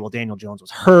 you could say, well, Daniel Jones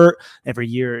was hurt every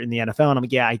year in the NFL. And I'm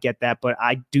like, yeah, I get that. But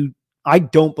I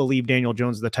don't believe Daniel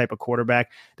Jones is the type of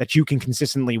quarterback that you can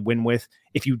consistently win with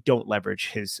if you don't leverage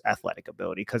his athletic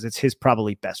ability, because it's his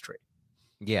probably best trait.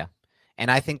 Yeah. And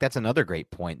I think that's another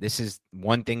great point. This is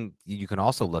one thing you can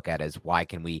also look at as why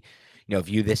can we,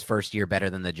 view this first year better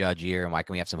than the Judge year, and why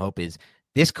can we have some hope is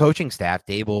this coaching staff,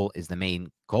 Dable is the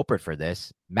main culprit for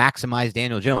this, maximize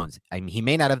Daniel Jones. I mean, he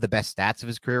may not have the best stats of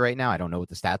his career right now. I don't know what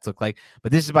the stats look like,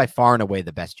 but this is by far and away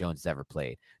the best Jones has ever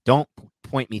played. Don't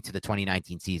point me to the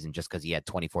 2019 season just because he had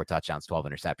 24 touchdowns, 12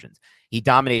 interceptions. He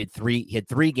had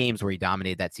 3 games where he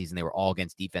dominated that season. They were all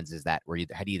against defenses that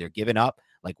had either given up,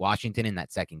 like Washington in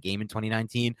that second game in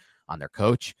 2019, on their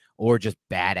coach, or just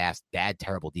bad,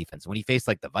 terrible defense. When he faced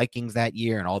like the Vikings that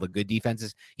year and all the good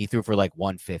defenses, he threw for like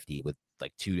 150 with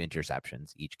like 2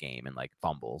 interceptions each game and like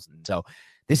fumbles. And so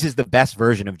this is the best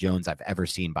version of Jones I've ever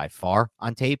seen by far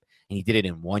on tape. And he did it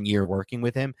in 1 year working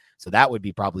with him. So that would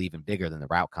be probably even bigger than the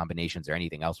route combinations or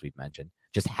anything else we've mentioned.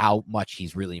 Just how much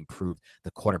he's really improved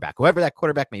the quarterback, whoever that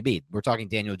quarterback may be. We're talking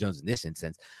Daniel Jones in this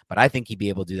instance, but I think he'd be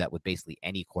able to do that with basically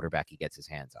any quarterback he gets his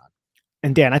hands on.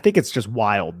 And Dan, I think it's just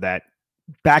wild that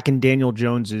back in Daniel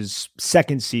Jones's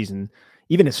second season,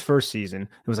 even his first season,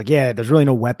 it was like, yeah, there's really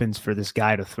no weapons for this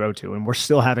guy to throw to. And we're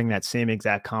still having that same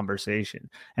exact conversation.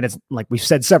 And it's like we've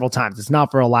said several times, it's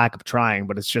not for a lack of trying,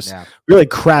 but it's just really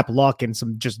crap luck and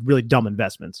some just really dumb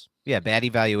investments. Yeah, bad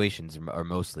evaluations are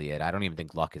mostly it. I don't even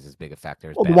think luck is as big a factor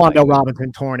as Wanda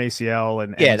Robinson torn ACL.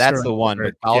 And that's Sterling the one.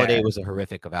 But Golladay was a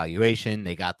horrific evaluation.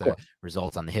 They got the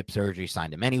results on the hip surgery,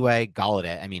 signed him anyway.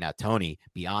 Tony,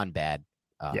 beyond bad,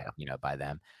 by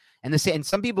them. And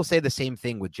some people say the same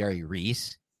thing with Jerry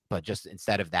Reese, but just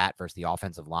instead of that versus the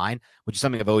offensive line, which is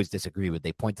something I've always disagreed with.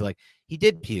 They point to he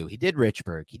did Pugh, he did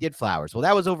Richburg, he did Flowers. Well,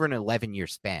 that was over an 11-year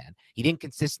span. He didn't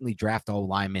consistently draft all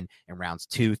linemen in rounds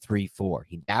 2, 3, 4.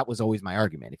 That was always my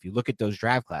argument. If you look at those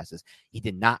draft classes, he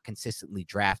did not consistently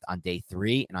draft on day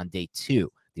 3 and on day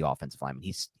 2 the offensive lineman.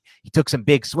 He took some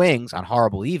big swings on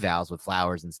horrible evals with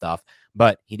Flowers and stuff,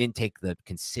 but he didn't take the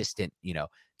consistent,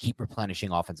 keep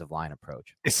replenishing offensive line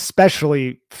approach.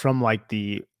 Especially from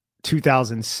the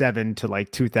 2007 to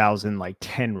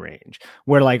 2010 range,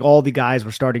 where all the guys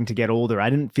were starting to get older. I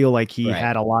didn't feel like he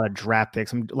had a lot of draft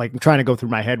picks. I'm trying to go through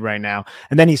my head right now.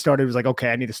 And then he was like,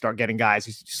 okay, I need to start getting guys.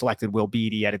 He selected Will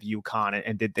Beatty out of UConn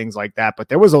and did things like that. But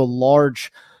there was a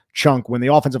large chunk when the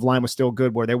offensive line was still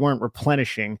good where they weren't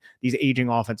replenishing these aging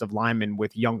offensive linemen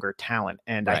with younger talent.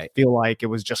 And I feel like it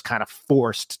was just kind of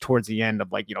forced towards the end of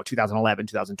 2011,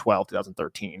 2012,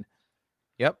 2013.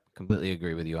 Yep. Completely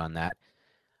agree with you on that.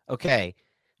 Okay.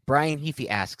 Brian Heafy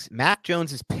asks, Mac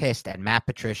Jones is pissed at Matt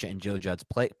Patricia and Joe Judge's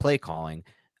play calling.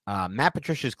 Matt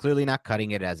Patricia is clearly not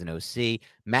cutting it as an OC.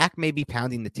 Mac may be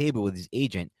pounding the table with his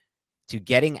agent to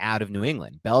getting out of New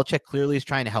England. Belichick clearly is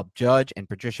trying to help Judge and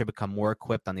Patricia become more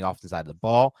equipped on the offensive side of the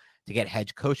ball to get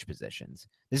head coach positions.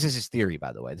 This is his theory,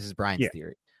 by the way. This is Brian's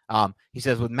theory. He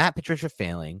says, with Matt Patricia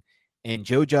failing and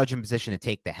Joe Judge in position to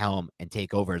take the helm and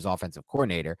take over as offensive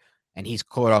coordinator, and he's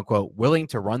quote unquote willing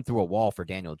to run through a wall for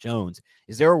Daniel Jones,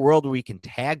 is there a world where we can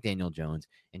tag Daniel Jones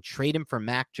and trade him for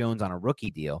Mac Jones on a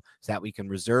rookie deal so that we can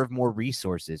reserve more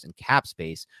resources and cap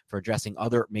space for addressing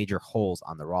other major holes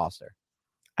on the roster?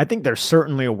 I think there's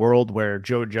certainly a world where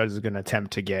Joe Judge is going to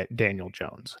attempt to get Daniel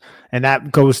Jones. And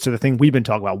that goes to the thing we've been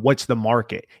talking about. What's the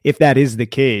market? If that is the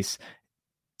case,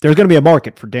 there's going to be a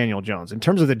market for Daniel Jones. In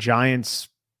terms of the Giants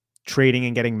trading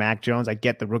and getting Mac Jones, I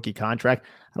get the rookie contract.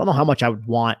 I don't know how much I would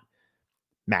want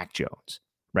Mac Jones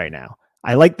right now.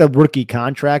 I like the rookie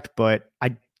contract, but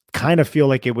I kind of feel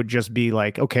like it would just be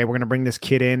okay, we're going to bring this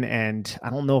kid in. And I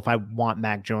don't know if I want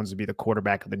Mac Jones to be the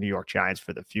quarterback of the New York Giants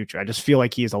for the future. I just feel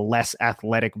like he is a less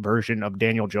athletic version of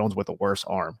Daniel Jones with a worse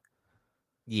arm.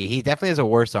 Yeah, he definitely has a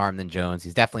worse arm than Jones.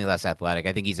 He's definitely less athletic.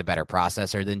 I think he's a better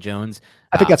processor than Jones.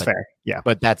 I think that's fair. Yeah.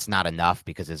 But that's not enough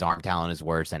because his arm talent is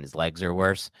worse and his legs are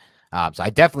worse. So I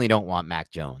definitely don't want Mac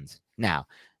Jones. Now,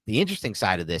 the interesting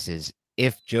side of this is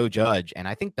if Joe Judge, and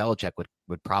I think Belichick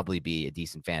would probably be a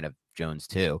decent fan of Jones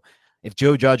too. If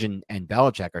Joe Judge and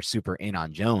Belichick are super in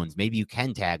on Jones, maybe you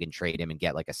can tag and trade him and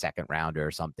get a second rounder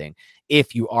or something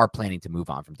if you are planning to move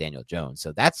on from Daniel Jones.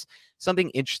 So that's something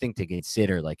interesting to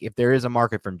consider. If there is a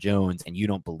market from Jones and you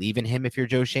don't believe in him, if you're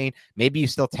Joe Shane, maybe you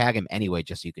still tag him anyway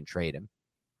just so you can trade him.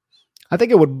 I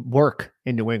think it would work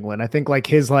in New England. I think like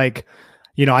his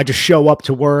I just show up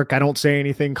to work. I don't say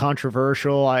anything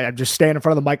controversial. I just stand in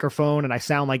front of the microphone and I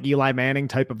sound like Eli Manning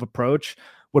type of approach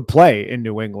would play in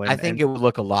New England. I think it would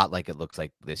look a lot like it looks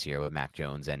like this year with Mac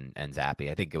Jones and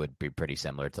Zappy. I think it would be pretty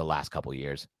similar to the last couple of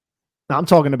years. I'm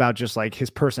talking about just like his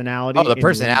personality. Oh, the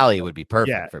personality would be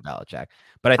perfect for Belichick,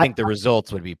 but I think the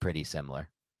results would be pretty similar.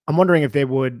 I'm wondering if they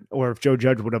would, or if Joe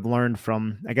Judge would have learned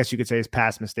from, I guess you could say, his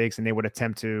past mistakes, and they would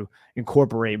attempt to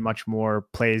incorporate much more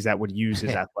plays that would use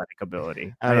his athletic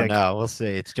ability. I don't know. We'll see.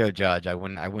 It's Joe Judge. I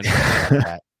wouldn't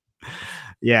that.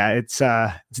 Yeah, it's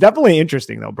definitely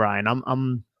interesting though, Brian.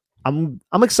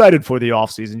 I'm excited for the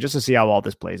offseason just to see how all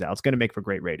this plays out. It's going to make for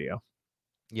great radio.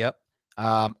 Yep.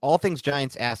 All Things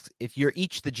Giants asks if you're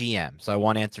each the GM. So I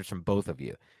want answers from both of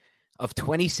you. Of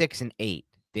 26 and 8,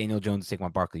 Daniel Jones,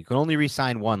 Saquon Barkley. You can only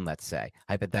re-sign one, let's say,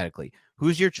 hypothetically.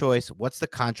 Who's your choice? What's the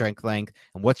contract length?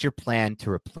 And what's your plan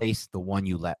to replace the one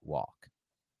you let walk?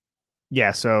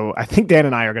 Yeah, so I think Dan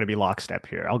and I are going to be lockstep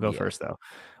here. I'll go first, though.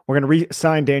 We're going to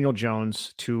re-sign Daniel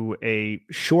Jones to a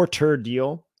shorter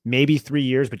deal, maybe 3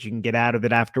 years, but you can get out of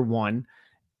it after one.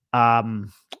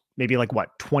 Maybe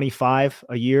 25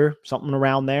 a year, something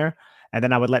around there. And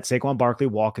then I would let Saquon Barkley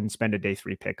walk and spend a day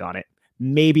 3 pick on it.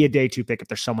 Maybe a day 2 pick if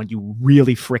there's someone you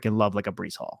really freaking love, like a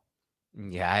Breece Hall.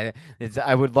 Yeah,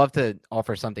 I would love to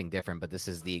offer something different, but this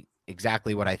is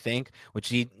exactly what I think,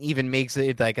 which even makes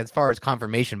it like, as far as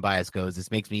confirmation bias goes, this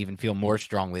makes me even feel more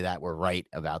strongly that we're right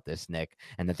about this, Nick,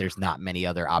 and that there's not many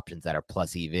other options that are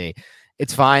plus EV.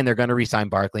 It's fine. They're going to re-sign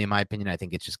Barkley, in my opinion. I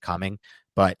think it's just coming,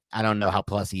 but I don't know how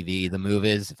plus EV the move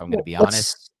is, if I'm going to be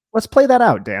honest. Let's play that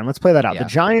out, Dan. Let's play that out. Yeah. The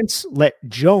Giants let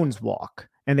Jones walk,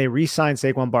 and they re-sign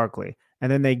Saquon Barkley.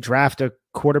 And then they draft a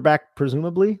quarterback,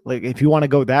 presumably. Like, if you want to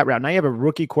go that route, now you have a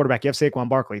rookie quarterback. You have Saquon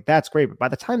Barkley. That's great. But by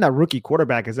the time that rookie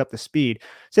quarterback is up to speed,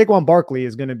 Saquon Barkley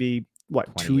is going to be,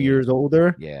 2 years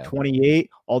older? Yeah. 28.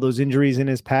 All those injuries in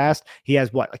his past. He has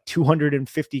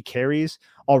 250 carries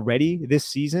already this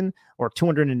season, or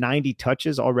 290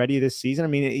 touches already this season. I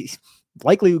mean, he's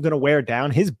likely going to wear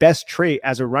down. His best trait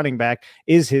as a running back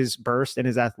is his burst and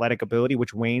his athletic ability,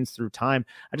 which wanes through time.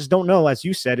 I just don't know. As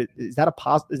you said, is that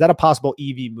a possible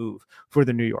EV move for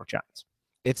the New York Giants?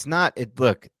 It's not.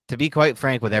 Look, to be quite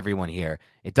frank with everyone here,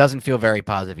 it doesn't feel very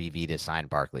positive EV to sign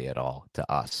Barkley at all to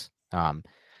us.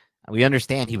 We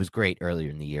understand he was great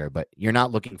earlier in the year, but you're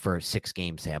not looking for a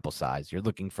 6-game sample size. You're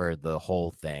looking for the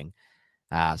whole thing.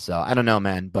 So I don't know,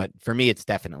 man. But for me, it's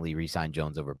definitely re-sign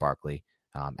Jones over Barkley.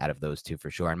 Out of those two for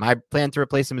sure. And my plan to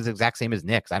replace him is the exact same as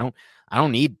Nick's. I'd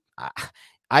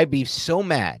be so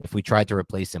mad if we tried to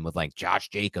replace him with Josh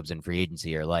Jacobs in free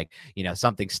agency, or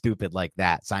something stupid like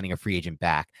that, signing a free agent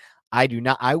back.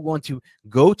 I want to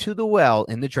go to the well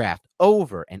in the draft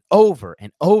over and over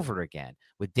and over again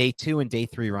with day 2 and day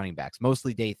 3 running backs,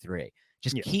 mostly day 3.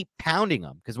 Just keep pounding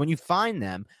them, because when you find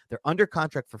them, they're under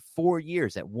contract for 4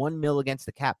 years at $1 million against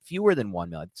the cap, fewer than $1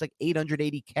 million. It's like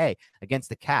 $880K against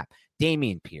the cap.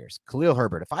 Dameon Pierce, Khalil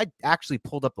Herbert. If I actually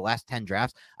pulled up the last 10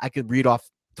 drafts, I could read off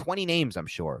 20 names, I'm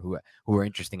sure, who are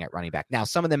interesting at running back. Now,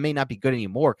 some of them may not be good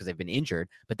anymore because they've been injured,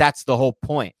 but that's the whole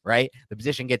point, right? The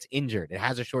position gets injured. It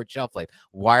has a short shelf life.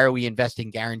 Why are we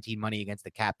investing guaranteed money against the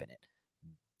cap in it?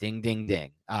 Ding, ding,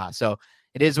 ding. So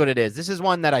it is what it is. This is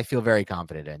one that I feel very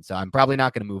confident in. So I'm probably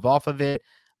not going to move off of it.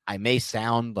 I may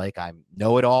sound like I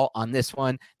know it all on this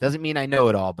one. Doesn't mean I know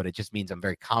it all, but it just means I'm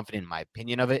very confident in my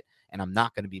opinion of it. And I'm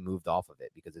not going to be moved off of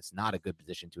it because it's not a good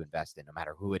position to invest in, no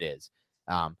matter who it is.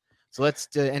 So let's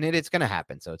do, and it's going to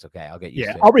happen. So it's okay. I'll get used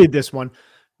to it. I'll read this one.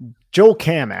 Joel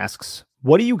Cam asks,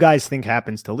 what do you guys think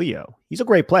happens to Leo? He's a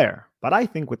great player, but I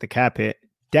think with the cap hit,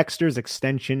 Dexter's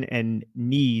extension and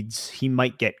needs, he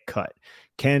might get cut.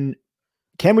 Can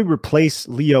we replace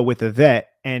Leo with a vet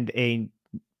and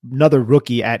another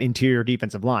rookie at interior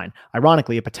defensive line?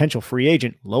 Ironically, a potential free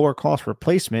agent, lower cost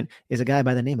replacement is a guy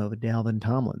by the name of Dalvin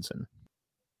Tomlinson.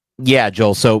 Yeah,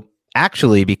 Joel. So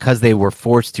actually, because they were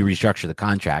forced to restructure the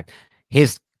contract,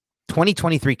 his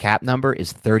 2023 cap number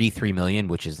is $33 million,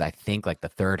 which is, I think, the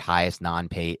third highest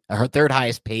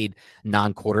paid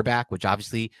non-quarterback, which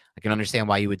obviously I can understand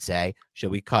why you would say,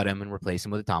 should we cut him and replace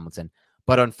him with a Tomlinson?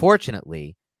 But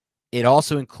unfortunately, it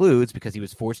also includes, because he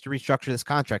was forced to restructure this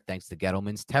contract thanks to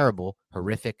Gettleman's terrible,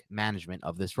 horrific management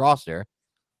of this roster.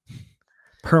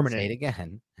 Permanent. Say it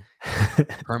again.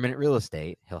 Permanent real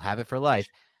estate. He'll have it for life.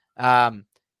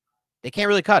 They can't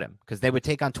really cut him because they would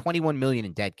take on $21 million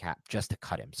in dead cap just to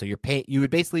cut him. So you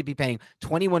would basically be paying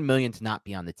 $21 million to not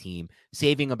be on the team,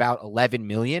 saving about $11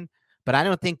 million. But I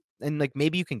don't think, and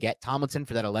maybe you can get Tomlinson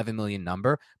for that $11 million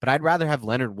number, but I'd rather have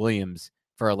Leonard Williams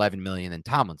for 11 million and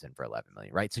Tomlinson for 11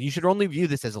 million, right? So you should only view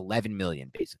this as 11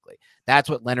 million, basically. That's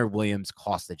what Leonard Williams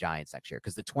cost the Giants next year,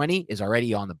 because the 20 is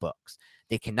already on the books.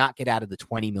 They cannot get out of the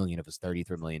 20 million of his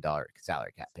 $33 million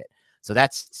salary cap hit. So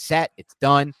that's set. It's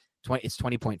done. It's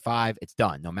 20.5. It's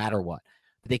done no matter what.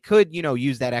 But they could,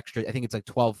 use that extra. I think it's like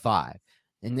 12.5.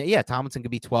 And yeah, Tomlinson could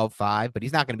be 12.5, but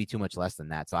he's not going to be too much less than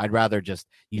that. So I'd rather just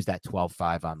use that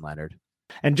 12.5 on Leonard.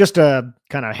 And just to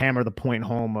kind of hammer the point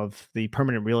home of the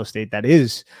permanent real estate that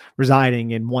is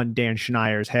residing in one Dan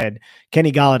Schneier's head,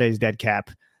 Kenny Galladay's dead cap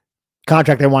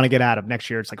contract they want to get out of next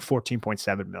year. It's like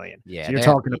 14.7 million. Yeah, so you're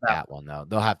talking about that one though.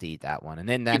 They'll have to eat that one, and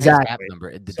then that exactly. cap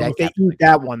number. The so if they eat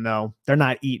that one though, they're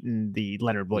not eating the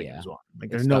Leonard Williams one.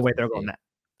 Like there's no way they're going that.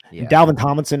 Yeah. Dalvin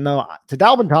Tomlinson, though, to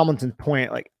Dalvin Tomlinson's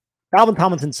point, like Dalvin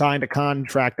Tomlinson signed a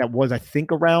contract that was, I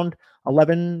think, around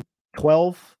 11,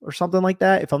 12 or something like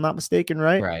that, if I'm not mistaken,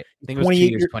 right? Right. I think it was 2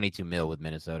 years, 22 mil with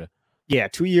Minnesota. Yeah,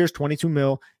 2 years, 22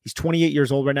 mil. He's 28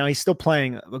 years old right now. He's still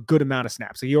playing a good amount of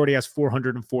snaps. So he already has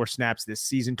 404 snaps this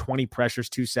season, 20 pressures,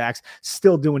 2 sacks.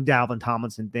 Still doing Dalvin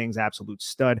Tomlinson things, absolute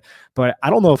stud. But I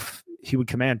don't know if he would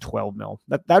command 12 mil.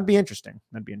 That'd be interesting.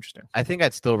 That'd be interesting. I think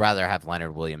I'd still rather have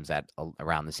Leonard Williams at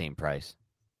around the same price.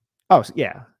 Oh,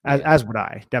 yeah. As would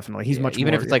I. Definitely. He's much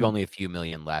even more, if it's like only a few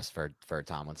million less for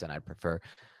Tomlinson, I'd prefer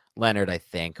Leonard, I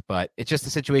think. But it's just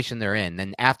the situation they're in.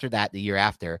 Then after that, the year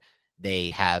after, they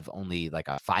have only like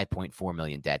a 5.4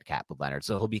 million dead cap with Leonard.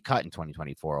 So he'll be cut in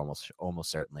 2024,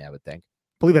 almost certainly, I would think.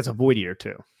 I believe that's a void year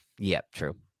too. Yeah,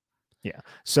 true. Yeah.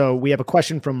 So we have a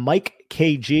question from Mike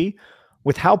KG.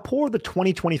 With how poor the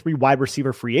 2023 wide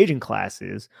receiver free agent class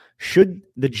is, should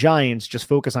the Giants just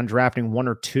focus on drafting 1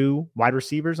 or 2 wide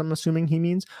receivers, I'm assuming he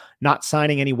means, not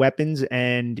signing any weapons,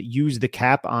 and use the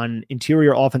cap on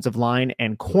interior offensive line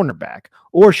and cornerback?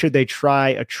 Or should they try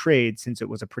a trade, since it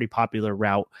was a pretty popular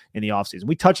route in the offseason?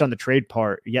 We touched on the trade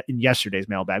part in yesterday's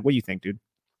mailbag. What do you think, dude?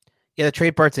 Yeah, the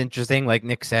trade part's interesting. Like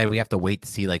Nick said, we have to wait to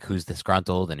see like who's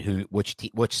disgruntled and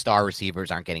which star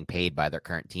receivers aren't getting paid by their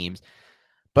current teams.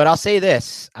 But I'll say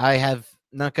this: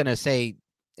 not going to say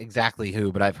exactly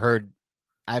who, but I've heard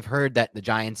that the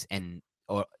Giants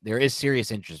there is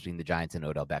serious interest between the Giants and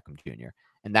Odell Beckham Jr.,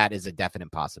 and that is a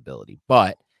definite possibility.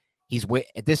 But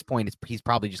at this point, he's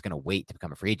probably just going to wait to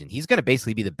become a free agent. He's going to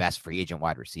basically be the best free agent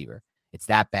wide receiver. It's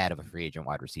that bad of a free agent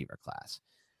wide receiver class.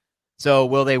 So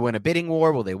will they win a bidding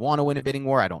war? Will they want to win a bidding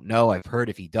war? I don't know. I've heard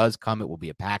if he does come, it will be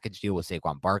a package deal with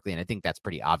Saquon Barkley. And I think that's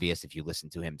pretty obvious if you listen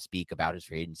to him speak about his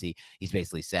free agency. He's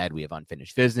basically said, we have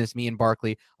unfinished business, me and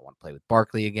Barkley. I want to play with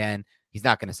Barkley again. He's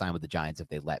not going to sign with the Giants if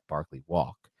they let Barkley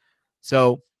walk.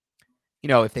 So,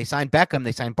 if they sign Beckham,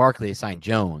 they sign Barkley, they sign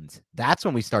Jones. That's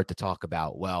when we start to talk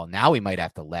about, well, now we might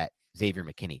have to let Xavier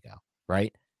McKinney go,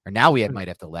 right? Or now we might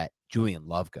have to let Julian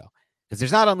Love go, because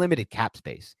there's not unlimited cap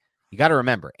space. You got to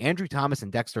remember, Andrew Thomas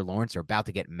and Dexter Lawrence are about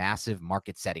to get massive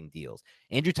market-setting deals.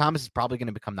 Andrew Thomas is probably going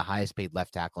to become the highest-paid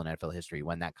left tackle in NFL history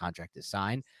when that contract is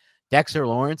signed. Dexter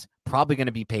Lawrence probably going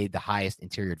to be paid the highest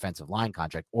interior defensive line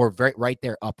contract, or right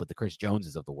there up with the Chris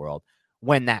Joneses of the world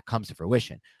when that comes to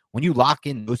fruition. When you lock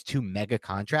in those 2 mega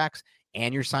contracts,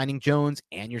 and you're signing Jones,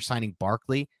 and you're signing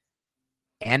Barkley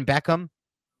and Beckham,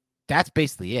 that's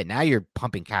basically it. Now you're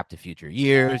pumping cap to future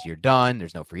years. You're done.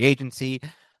 There's no free agency.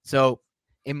 So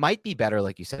it might be better,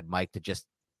 like you said, Mike, to just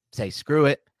say, screw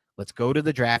it. Let's go to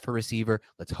the draft for receiver.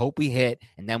 Let's hope we hit,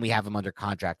 and then we have him under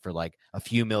contract for like a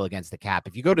few mil against the cap.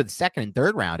 If you go to the 2nd and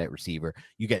 3rd round at receiver,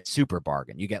 you get super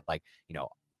bargain. You get like,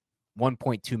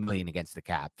 1.2 million against the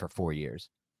cap for 4 years.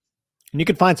 And you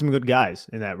can find some good guys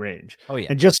in that range. Oh, yeah.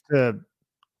 And just to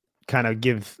kind of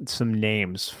give some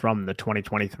names from the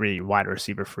 2023 wide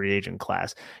receiver free agent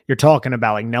class, you're talking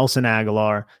about like Nelson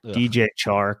Aguilar, DJ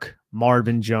Chark,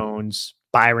 Marvin Jones,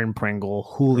 Byron Pringle,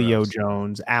 Julio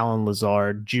Jones, Alan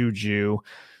Lazard, Juju,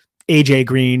 AJ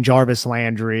Green, Jarvis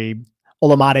Landry,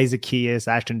 Olamide Zaccheaus,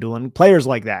 Ashton Doolin, players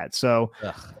like that. So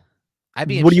I'd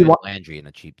be interested in Landry in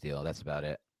a cheap deal. That's about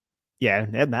it. Yeah,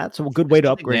 and that's a good way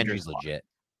to upgrade. Landry's legit.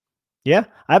 Yeah,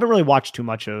 I haven't really watched too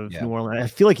much of New Orleans. I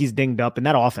feel like he's dinged up, and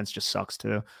that offense just sucks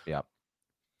too. Yeah.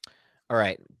 All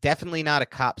right. Definitely not a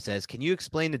cop says, can you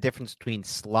explain the difference between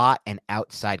slot and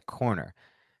outside corner?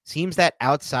 Seems that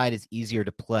outside is easier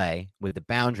to play with the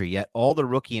boundary, yet all the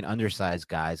rookie and undersized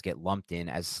guys get lumped in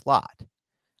as slot.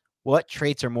 What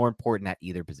traits are more important at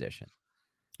either position?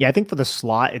 Yeah, I think for the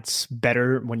slot, it's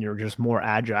better when you're just more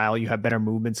agile. You have better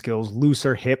movement skills,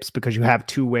 looser hips because you have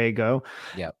two-way go.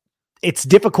 Yep. It's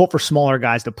difficult for smaller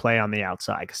guys to play on the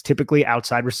outside because typically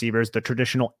outside receivers, the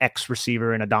traditional X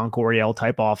receiver in a Don Coryell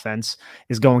type offense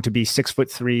is going to be 6'3",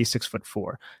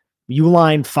 6'4". You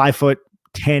line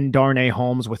 5'10" Darnay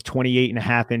Holmes with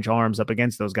 28.5-inch arms up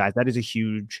against those guys. That is a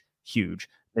huge huge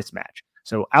mismatch.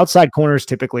 So outside corners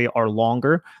typically are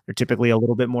longer. They're typically a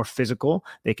little bit more physical.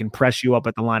 They can press you up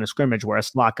at the line of scrimmage, whereas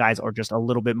slot guys are just a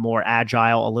little bit more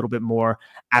agile, a little bit more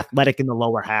athletic in the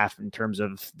lower half in terms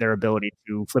of their ability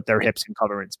to flip their hips and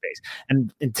cover in space.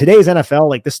 And in today's NFL,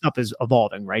 like this stuff is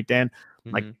evolving, right, Dan?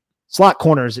 Like slot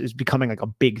corners is becoming like a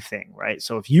big thing, right?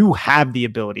 So if you have the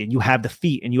ability and you have the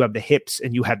feet and you have the hips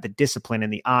and you have the discipline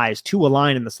and the eyes to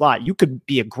align in the slot, you could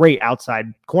be a great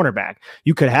outside cornerback.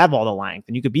 You could have all the length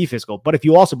and you could be physical. But if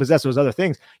you also possess those other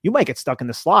things, you might get stuck in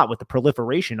the slot with the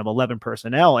proliferation of 11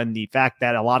 personnel and the fact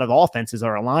that a lot of offenses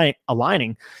are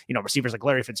aligning, receivers like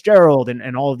Larry Fitzgerald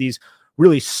and all of these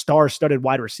really star-studded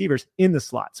wide receivers in the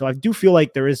slot. So I do feel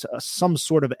like there is some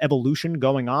sort of evolution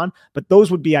going on, but those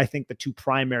would be, I think, the two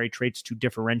primary traits to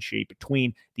differentiate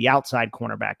between the outside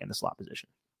cornerback and the slot position.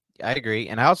 I agree.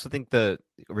 And I also think the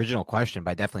original question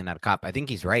by Definitely Not a Cop, I think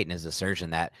he's right in his assertion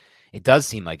that it does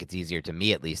seem like it's easier to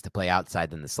me, at least, to play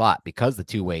outside than the slot because the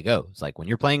two-way goes. Like when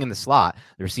you're playing in the slot,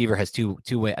 the receiver has a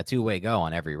two-way go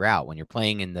on every route. When you're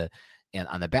playing in the and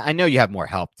on the back, I know you have more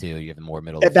help too. You have more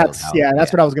middle. That's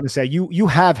what I was going to say. You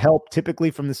have help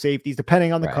typically from the safeties,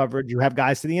 depending on the coverage. You have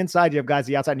guys to the inside, you have guys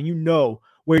to the outside, and you know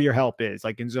where your help is,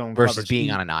 like in zone versus coverage.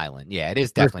 Being on an island. Yeah, it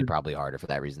is definitely probably harder for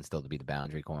that reason still to be the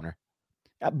boundary corner.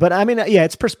 But I mean, yeah,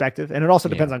 it's perspective, and it also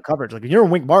depends on coverage. Like if you're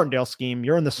in Wink Martindale scheme,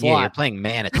 you're in the slot. Yeah, you're playing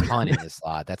man a ton in the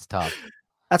slot. That's tough.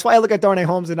 That's why I look at Darnay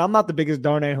Holmes, and I'm not the biggest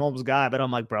Darnay Holmes guy, but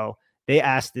I'm like, bro, they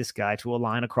asked this guy to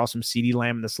align across from CeeDee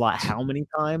Lamb in the slot how many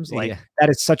times? Like that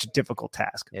is such a difficult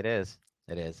task. It is.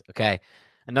 Okay.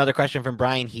 Another question from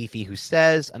Brian Heafy, who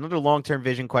says, another long-term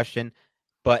vision question,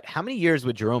 but how many years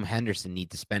would Jerome Henderson need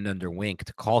to spend under Wink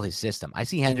to call his system? I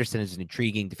see Henderson as an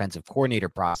intriguing defensive coordinator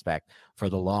prospect for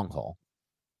the long haul.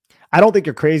 I don't think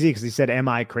you're crazy because he said, am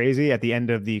I crazy at the end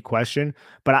of the question,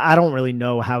 but I don't really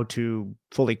know how to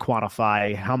fully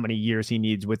quantify how many years he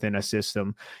needs within a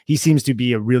system. He seems to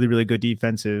be a really, really good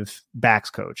defensive backs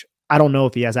coach. I don't know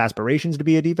if he has aspirations to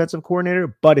be a defensive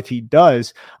coordinator, but if he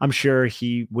does, I'm sure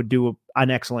he would do an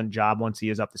excellent job once he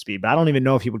is up to speed. But I don't even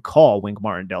know if he would call Wink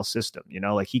Martindale's system.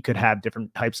 Like he could have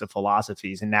different types of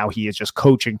philosophies, and now he is just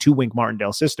coaching to Wink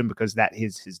Martindale's system because that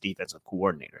is his defensive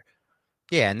coordinator.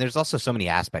 Yeah, and there's also so many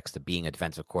aspects to being a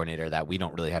defensive coordinator that we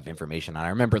don't really have information on. I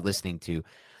remember listening to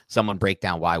someone break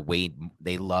down why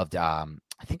they loved, I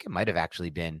think it might have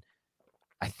actually been,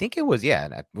 it was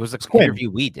an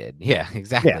interview we did. Yeah,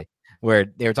 exactly. Yeah. Where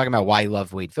they were talking about why he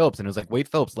loved Wade Phillips. And it was like, Wade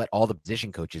Phillips let all the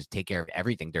position coaches take care of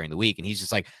everything during the week. And he's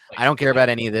just like, I don't care about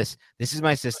any of this. This is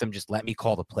my system. Just let me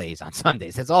call the plays on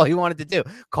Sundays. That's all he wanted to do,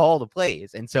 call the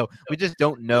plays. And so we just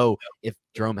don't know if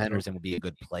Jerome Henderson will be a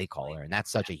good play caller. And that's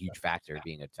such a huge factor of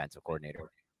being a defensive coordinator.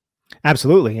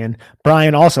 Absolutely. And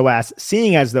Brian also asks,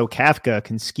 seeing as though Kafka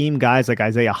can scheme guys like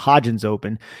Isaiah Hodgins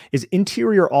open, is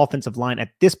interior offensive line at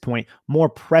this point more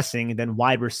pressing than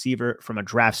wide receiver from a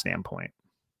draft standpoint?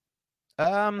 It's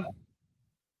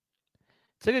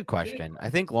a good question.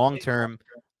 I think long-term,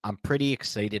 I'm pretty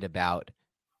excited about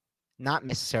not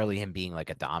necessarily him being like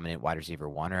a dominant wide receiver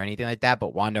one or anything like that,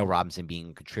 but Wan'Dale Robinson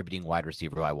being a contributing wide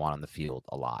receiver who I want on the field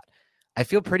a lot. I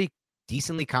feel pretty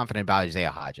decently confident about Isaiah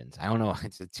Hodgins. I don't know.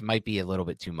 It might be a little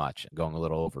bit too much, going a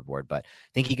little overboard, but I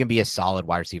think he can be a solid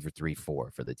wide receiver 3-4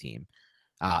 for the team.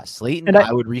 Slayton,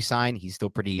 I would re-sign. He's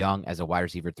still pretty young as a wide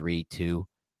receiver 3-2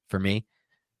 for me.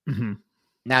 Mm-hmm.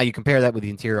 Now you compare that with the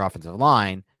interior offensive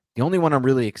line. The only one I'm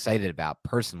really excited about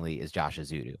personally is Josh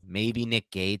Azudu. Maybe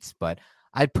Nick Gates, but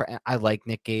I like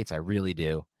Nick Gates. I really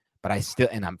do. But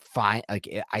I'm fine. Like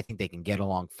I think they can get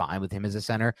along fine with him as a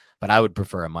center, but I would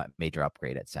prefer a major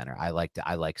upgrade at center. I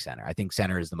like center. I think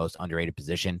center is the most underrated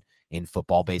position in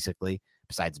football, basically,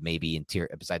 besides maybe interior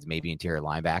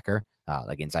linebacker.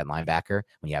 Like inside linebacker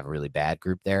when you have a really bad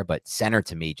group there. But center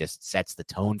to me just sets the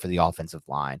tone for the offensive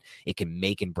line. It can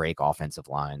make and break offensive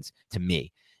lines to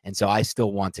me. And so I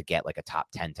still want to get like a top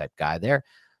 10 type guy there.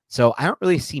 So I don't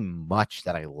really see much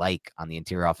that I like on the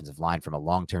interior offensive line from a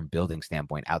long-term building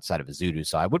standpoint outside of Azudu.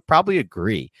 So I would probably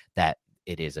agree that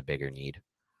it is a bigger need.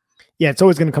 Yeah, it's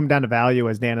always going to come down to value,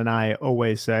 as Dan and I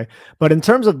always say. But in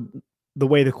terms of the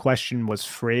way the question was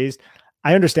phrased,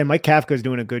 I understand Mike Kafka is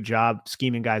doing a good job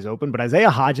scheming guys open, but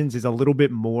Isaiah Hodgins is a little bit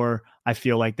more, I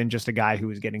feel like, than just a guy who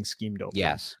is getting schemed open.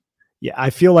 Yes. Yeah, I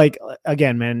feel like,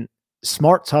 again, man,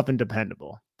 smart, tough, and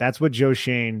dependable. That's what Joe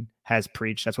Schoen has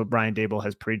preached. That's what Brian Daboll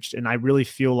has preached. And I really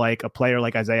feel like a player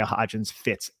like Isaiah Hodgins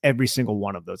fits every single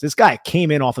one of those. This guy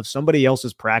came in off of somebody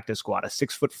else's practice squad, a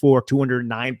 6'4",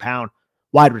 209-pound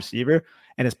wide receiver,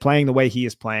 and is playing the way he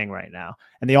is playing right now.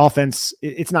 And the offense,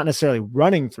 it's not necessarily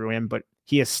running through him, but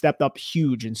He has stepped up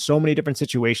huge in so many different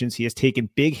situations. He has taken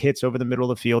big hits over the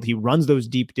middle of the field. He runs those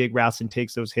deep dig routes and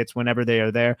takes those hits whenever they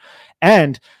are there.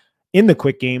 And in the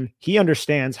quick game, he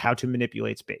understands how to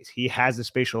manipulate space. He has the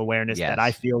spatial awareness that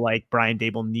I feel like Brian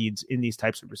Daboll needs in these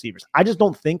types of receivers. I just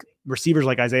don't think receivers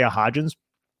like Isaiah Hodgins,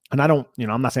 and I don't,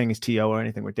 I'm not saying he's TO or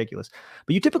anything ridiculous,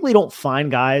 but you typically don't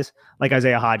find guys like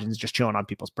Isaiah Hodgins just chilling on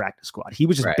people's practice squad. He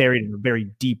was just buried in a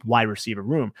very deep wide receiver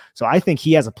room. So I think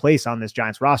he has a place on this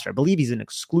Giants roster. I believe he's an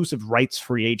exclusive rights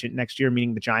free agent next year,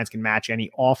 meaning the Giants can match any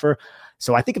offer.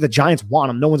 So I think if the Giants want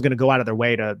him, no one's going to go out of their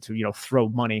way to throw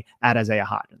money at Isaiah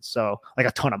Hodgins. So like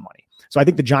a ton of money. So I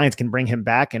think the Giants can bring him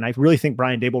back. And I really think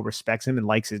Brian Daboll respects him and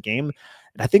likes his game.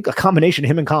 And I think a combination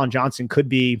of him and Colin Johnson could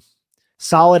be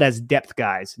solid as depth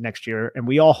guys next year. And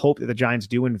we all hope that the Giants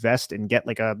do invest and get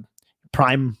like a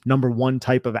prime number one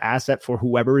type of asset for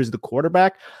whoever is the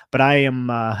quarterback. But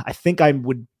I think I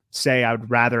would say I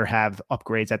would rather have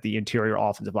upgrades at the interior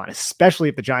offensive line, especially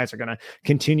if the Giants are going to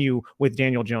continue with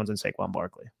Daniel Jones and Saquon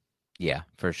Barkley. Yeah,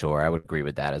 for sure. I would agree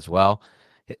with that as well.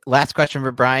 Last question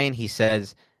for Brian. He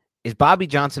says, is Bobby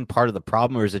Johnson part of the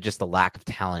problem, or is it just a lack of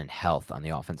talent and health on the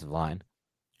offensive line?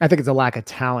 I think it's a lack of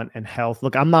talent and health.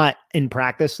 Look, I'm not in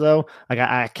practice though. Like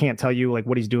I can't tell you like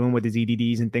what he's doing with his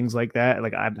EDDs and things like that.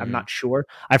 Like I'm not sure.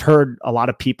 I've heard a lot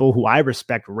of people who I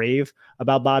respect rave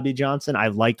about Bobby Johnson. I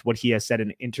liked what he has said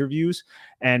in interviews,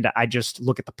 and I just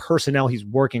look at the personnel he's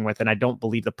working with, and I don't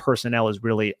believe the personnel is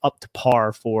really up to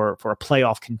par for a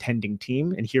playoff contending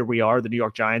team. And here we are, the New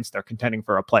York Giants. They're contending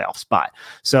for a playoff spot.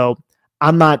 So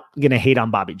I'm not going to hate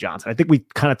on Bobby Johnson. I think we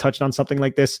kind of touched on something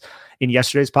like this in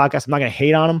yesterday's podcast. I'm not going to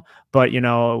hate on him, but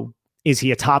is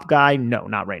he a top guy? No,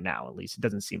 not right now. At least it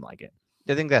doesn't seem like it.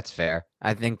 I think that's fair.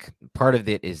 I think part of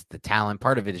it is the talent.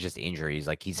 Part of it is just injuries.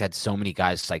 Like he's had so many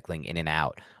guys cycling in and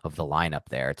out of the lineup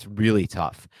there. It's really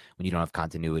tough when you don't have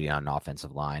continuity on an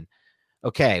offensive line.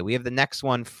 Okay. We have the next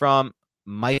one from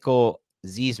Michael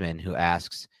Ziesman, who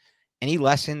asks, any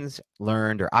lessons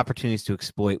learned or opportunities to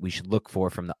exploit we should look for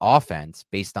from the offense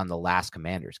based on the last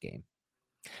Commanders game?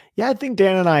 Yeah, I think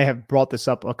Dan and I have brought this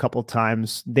up a couple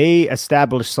times. They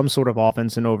established some sort of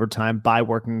offense in overtime by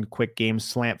working quick games,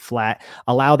 slant flat,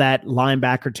 allow that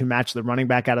linebacker to match the running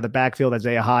back out of the backfield.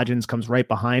 Isaiah Hodgins comes right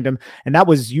behind him. And that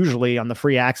was usually on the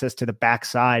free access to the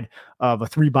backside of a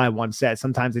 3-by-1 set.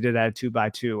 Sometimes they did that at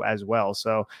 2-by-2 as well.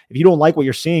 So if you don't like what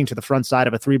you're seeing to the front side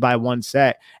of a 3-by-1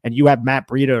 set and you have Matt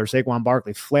Breida or Saquon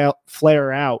Barkley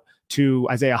flare out to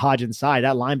Isaiah Hodgins' side,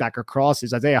 that linebacker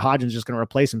crosses, Isaiah Hodgins just going to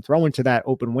replace him, throw into that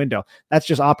open window. That's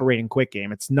just operating quick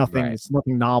game. It's nothing, It's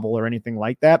nothing novel or anything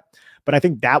like that. But I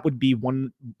think that would be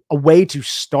a way to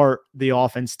start the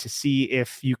offense to see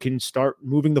if you can start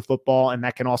moving the football, and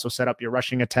that can also set up your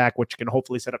rushing attack, which can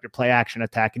hopefully set up your play action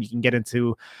attack, and you can get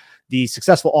into the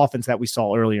successful offense that we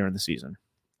saw earlier in the season.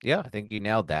 Yeah, I think you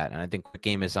nailed that. And I think quick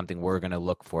game is something we're going to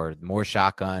look for. More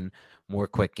shotgun, more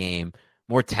quick game,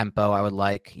 more tempo I would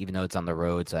like, even though it's on the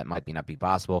road, so that might not be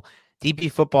possible.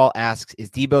 DB Football asks, is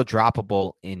Debo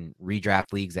droppable in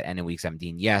redraft leagues that end in week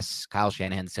 17? Yes. Kyle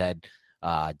Shanahan said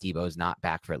Debo is not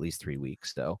back for at least 3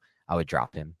 weeks, so I would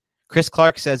drop him. Chris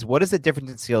Clark says, what is the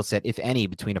difference in skill set, if any,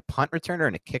 between a punt returner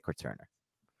and a kick returner?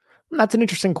 That's an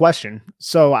interesting question.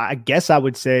 So I guess I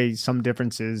would say some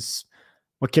differences.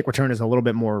 What kick return is a little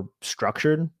bit more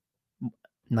structured.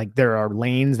 Like there are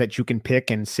lanes that you can pick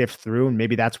and sift through. And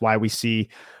maybe that's why we see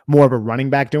more of a running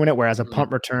back doing it. Whereas a punt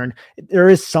return, there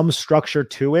is some structure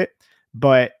to it,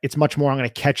 but it's much more, I'm going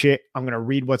to catch it. I'm going to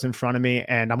read what's in front of me,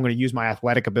 and I'm going to use my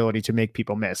athletic ability to make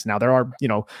people miss. Now there are,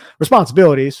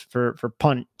 responsibilities for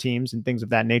punt teams and things of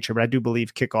that nature, but I do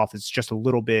believe kickoff is just a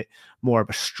little bit more of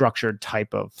a structured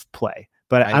type of play.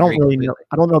 But I don't really know.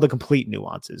 I don't know the complete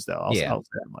nuances though. I'll say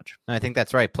that much. I think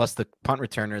that's right. Plus the punt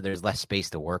returner, there's less space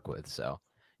to work with. So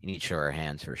you need surer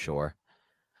hands for sure.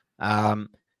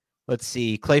 Let's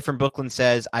see. Clay from Brooklyn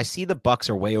says, I see the Bucks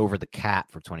are way over the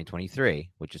cap for 2023,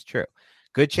 which is true.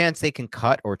 Good chance they can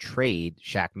cut or trade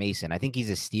Shaq Mason. I think he's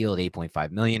a steal at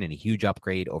 $8.5 million and a huge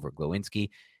upgrade over Glowinski.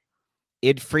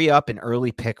 It'd free up an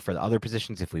early pick for the other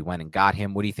positions if we went and got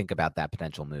him. What do you think about that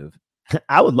potential move?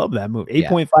 I would love that move.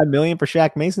 $8.5 million for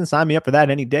Shaq Mason. Sign me up for that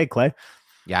any day, Clay.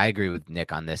 Yeah, I agree with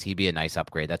Nick on this. He'd be a nice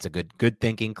upgrade. That's a good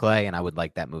thinking, Clay, and I would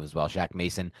like that move as well. Shaq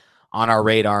Mason on our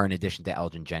radar in addition to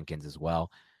Elgin Jenkins as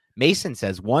well. Mason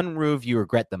says, one move you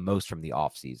regret the most from the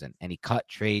offseason, any cut,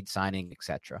 trade, signing,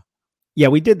 etc. Yeah,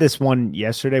 we did this one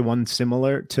yesterday, one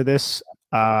similar to this.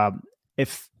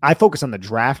 If I focus on the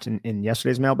draft in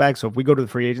yesterday's mailbag, so if we go to the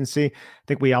free agency, I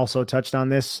think we also touched on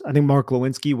this. I think Mark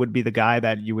Lewinsky would be the guy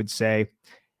that you would say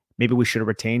maybe we should have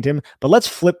retained him. But let's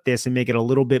flip this and make it a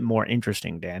little bit more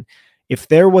interesting, Dan. if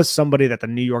there was somebody that the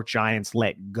New York Giants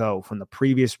let go from the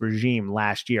previous regime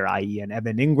last year, i.e. an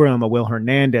Evan Ingram, a Will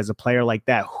Hernandez, a player like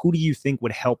that, who do you think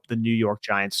would help the New York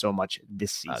Giants so much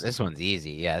this season? This one's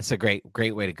easy. Yeah, it's a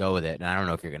great way to go with it. And I don't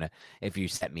know if you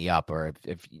set me up or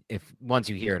if once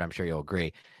you hear it, I'm sure you'll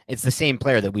agree. It's the same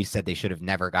player that we said they should have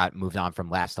never got moved on from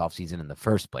last offseason in the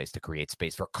first place to create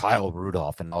space for Kyle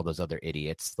Rudolph and all those other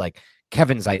idiots like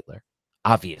Kevin Zeitler.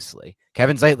 Obviously,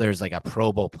 Kevin Zeitler is like a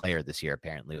Pro Bowl player this year,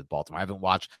 apparently, with Baltimore. I haven't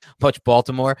watched much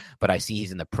Baltimore, but I see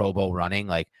he's in the Pro Bowl running.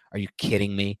 Like, are you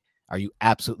kidding me? Are you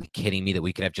absolutely kidding me that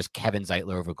we could have just Kevin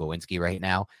Zeitler over Gowinski right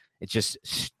now? It's just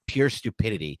pure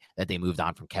stupidity that they moved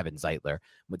on from Kevin Zeitler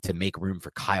to make room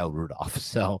for Kyle Rudolph.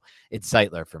 So it's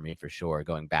Zeitler for me for sure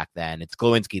going back then. It's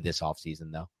Gowinski this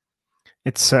offseason, though.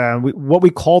 It's what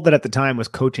we called it at the time was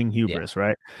coaching hubris,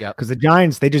 right? Yeah. Because the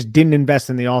Giants, they just didn't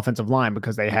invest in the offensive line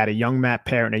because they had a young Matt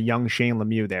Parrott and a young Shane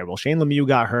Lemieux there. Well, Shane Lemieux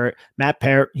got hurt. Matt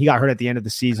Parrott, he got hurt at the end of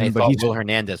the season. But Will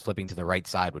Hernandez flipping to the right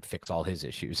side would fix all his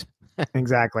issues.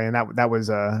 Exactly, and that was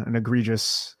an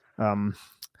egregious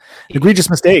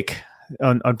mistake.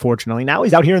 Unfortunately, now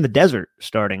he's out here in the desert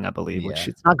starting, I believe, which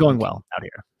it's not going well out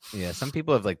here. Yeah, some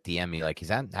people have like DM me like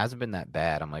hasn't been that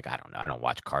bad. I'm like, I don't know. I don't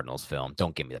watch Cardinals film.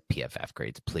 Don't give me the PFF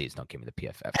grades, please. Don't give me the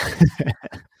PFF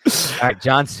grades. All right,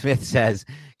 John Smith says,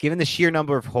 given the sheer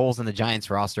number of holes in the Giants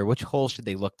roster, which holes should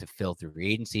they look to fill through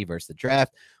free agency versus the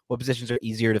draft? What positions are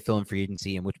easier to fill in free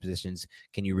agency, and which positions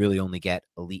can you really only get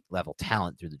elite level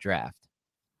talent through the draft?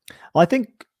 Well, I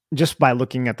think just by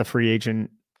looking at the free agent,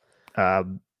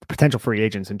 potential free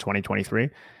agents in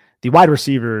 2023, the wide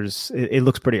receivers, it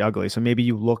looks pretty ugly. So maybe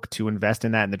you look to invest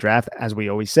in that in the draft. As we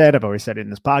always said, I've always said it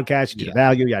in this podcast, you get a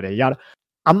value, yada, yada.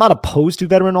 I'm not opposed to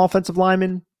veteran offensive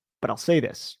linemen, but I'll say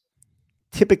this.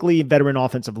 Typically, veteran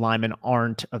offensive linemen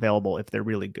aren't available if they're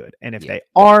really good. And if they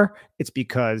are, it's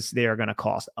because they are going to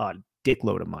cost a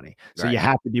dickload of money. So you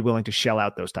have to be willing to shell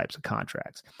out those types of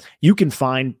contracts. You can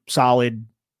find solid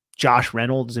Josh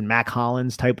Reynolds and Mac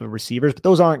Hollins type of receivers, but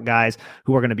those aren't guys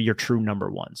who are going to be your true number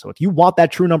one. So if you want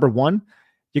that true number one,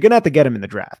 you're going to have to get him in the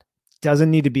draft. Doesn't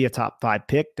need to be a top 5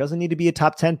 pick. Doesn't need to be a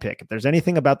top 10 pick. If there's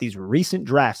anything about these recent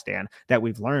drafts, Dan, that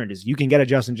we've learned is you can get a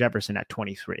Justin Jefferson at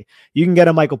 23. You can get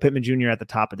a Michael Pittman Jr. at the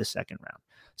top of the second round.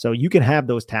 So you can have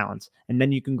those talents and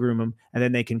then you can groom them and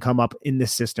then they can come up in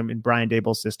this system, in Brian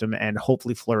Daboll's system, and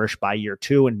hopefully flourish by year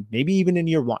 2 and maybe even in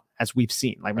year 1, as we've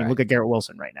seen. Like, I mean, look at Garrett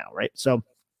Wilson right now, right? So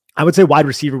I would say wide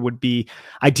receiver would be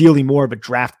ideally more of a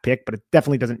draft pick, but it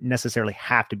definitely doesn't necessarily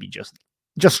have to be just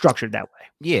structured that way.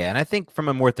 Yeah, and I think from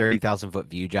a more 30,000 foot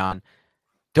view, John,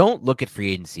 don't look at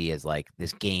free agency as like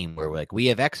this game where we're like, we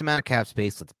have X amount of cap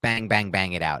space, let's bang, bang,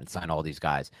 bang it out and sign all these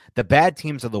guys. The bad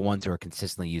teams are the ones who are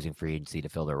consistently using free agency to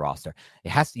fill their roster.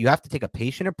 You have to take a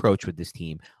patient approach with this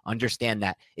team, understand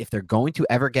that if they're going to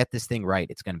ever get this thing right,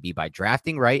 it's going to be by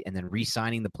drafting right and then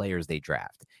re-signing the players they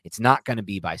draft. It's not going to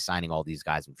be by signing all these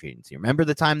guys in free agency. Remember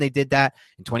the time they did that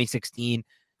in 2016?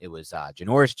 It was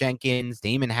Janoris Jenkins,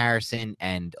 Damon Harrison,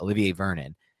 and Olivier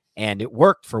Vernon. And it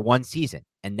worked for one season.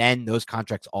 And then those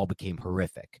contracts all became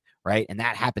horrific, right? And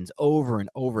that happens over and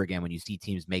over again when you see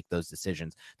teams make those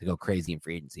decisions to go crazy in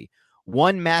free agency.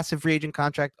 One massive free agent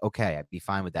contract, okay, I'd be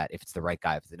fine with that if it's the right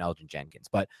guy, if it's an Elgin Jenkins.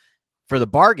 But for the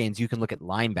bargains, you can look at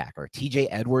linebacker. TJ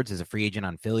Edwards is a free agent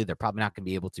on Philly. They're probably not going to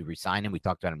be able to re-sign him. We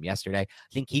talked about him yesterday.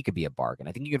 I think he could be a bargain.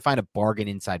 I think you can find a bargain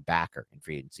inside backer in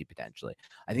free agency potentially.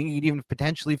 I think you could even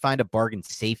potentially find a bargain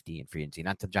safety in free agency.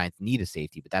 Not that the Giants need a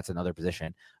safety, but that's another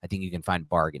position I think you can find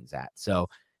bargains at. So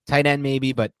tight end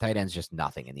maybe, but tight end's just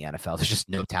nothing in the NFL. There's just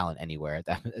no talent anywhere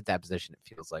at that position, it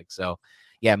feels like. So,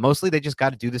 yeah, mostly they just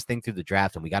got to do this thing through the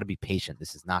draft, and we got to be patient.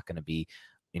 This is not going to be,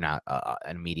 an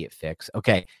immediate fix.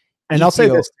 Okay. And I'll say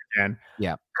this, Dan.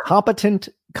 Yeah. Competent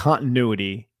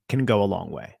continuity can go a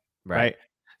long way, right?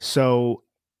 So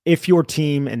if your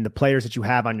team and the players that you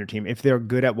have on your team, if they're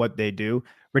good at what they do,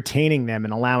 retaining them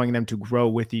and allowing them to grow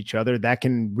with each other, that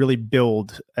can really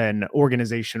build an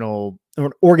organization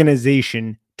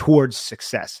towards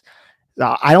success.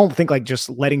 I don't think like just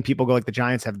letting people go like the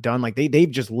Giants have done, like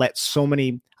they've just let so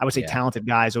many, I would say, talented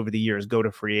guys over the years go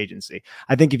to free agency.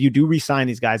 I think if you do re-sign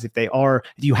these guys, if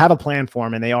you have a plan for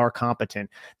them and they are competent,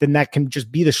 then that can just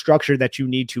be the structure that you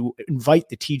need to invite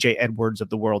the TJ Edwards of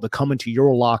the world to come into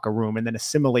your locker room and then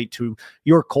assimilate to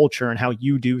your culture and how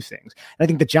you do things. And I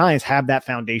think the Giants have that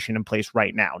foundation in place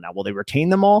right now. Now, will they retain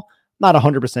them all? Not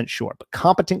 100% sure, but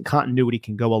competent continuity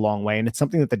can go a long way. And it's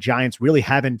something that the Giants really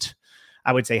haven't,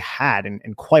 I would say, had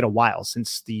in quite a while,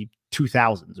 since the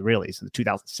 2000s, really, since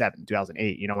 2007,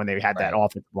 2008, when they had that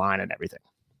offensive line and everything.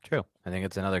 True. I think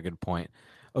it's another good point.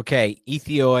 Okay.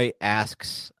 Ethioi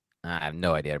asks, I have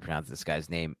no idea how to pronounce this guy's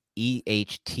name.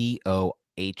 EHTOAI.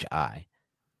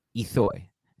 Ethoy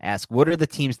asks, what are the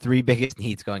team's 3 biggest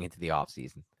needs going into the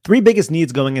offseason? 3 biggest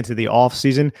needs going into the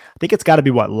offseason. I think it's got to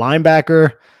be what?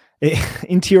 Linebacker,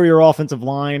 interior offensive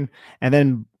line, and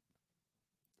then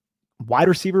wide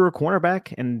receiver or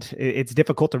cornerback. And it's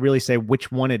difficult to really say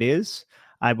which one it is.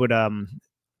 I'm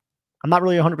not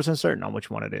really 100% certain on which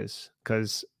one it is,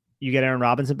 because you get Aaron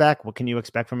Robinson back. What can you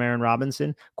expect from Aaron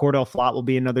Robinson? Cordell Flott will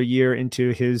be another year into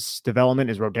his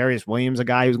development. Is Rodarius Williams a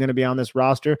guy who's going to be on this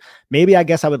roster? Maybe I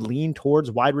guess I would lean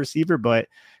towards wide receiver, but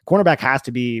cornerback has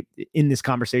to be in this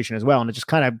conversation as well. And it just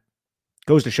kind of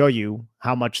goes to show you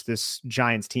how much this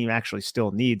Giants team actually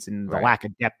still needs and the lack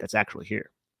of depth that's actually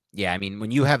here. Yeah, I mean,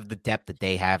 when you have the depth that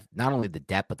they have, not only the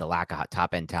depth, but the lack of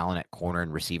top end talent at corner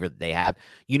and receiver that they have,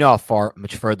 you know how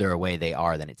much further away they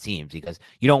are than it seems, because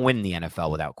you don't win in the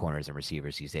NFL without corners and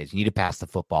receivers these days. You need to pass the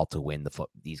football to win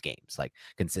these games, like,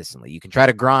 consistently. You can try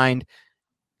to grind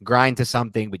to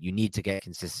something, but you need to get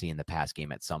consistency in the pass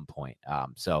game at some point.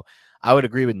 So I would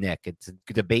agree with Nick. It's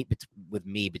a debate with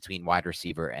me between wide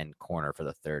receiver and corner for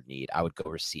the third need. I would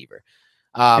go receiver.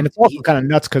 And it's also kind of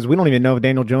nuts because we don't even know if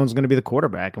Daniel Jones is going to be the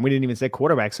quarterback, and we didn't even say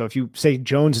quarterback. So if you say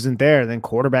Jones isn't there, then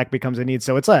quarterback becomes a need.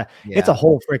 So it's a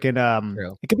whole freaking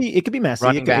it could be messy.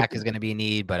 Running back is going to be a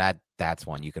need, but that's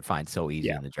one you could find so easy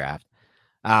in the draft.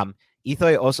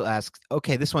 Ethoy also asks,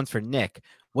 okay, this one's for Nick.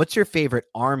 What's your favorite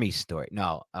Army story?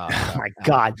 No, oh my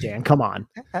God, Dan, come on,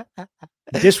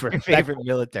 disrespect. Your favorite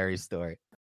military story?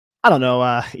 I don't know,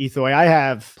 Ethoy. I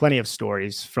have plenty of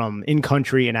stories from in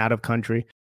country and out of country.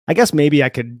 I guess maybe I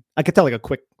could tell like a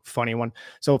quick funny one.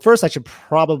 So first I should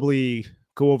probably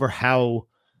go over how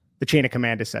the chain of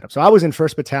command is set up. So I was in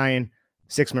 1st Battalion,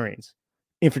 6 Marines,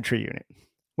 infantry unit.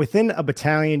 Within a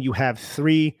battalion, you have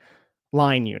 3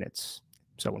 line units.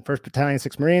 So in 1st Battalion,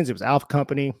 6 Marines, it was Alpha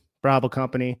Company, Bravo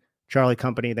Company, Charlie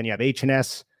Company, then you have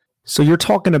H&S. So you're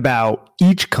talking about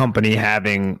each company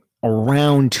having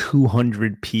around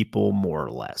 200 people, more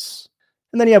or less.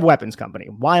 And then you have Weapons Company.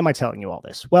 Why am I telling you all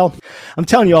this? Well, I'm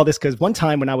telling you all this because one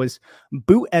time when I was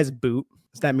boot, so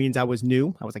that means I was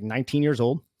new. I was like 19 years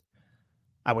old.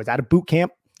 I was at a boot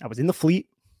camp. I was in the fleet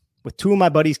with 2 of my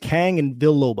buddies, Kang and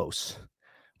Villalobos.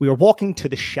 We were walking to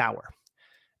the shower.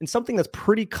 And something that's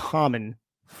pretty common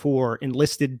for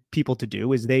enlisted people to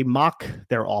do is they mock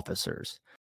their officers.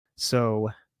 So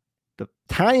the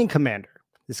battalion commander,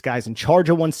 this guy's in charge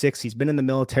of 1-6. He's been in the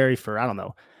military for,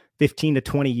 15 to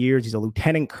 20 years. He's a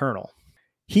lieutenant colonel.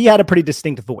 He had a pretty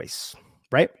distinct voice,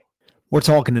 right? We're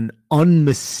talking an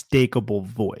unmistakable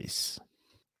voice.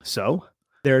 So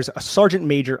there's a sergeant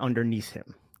major underneath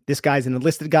him. This guy's an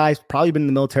enlisted guy, probably been in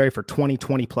the military for 20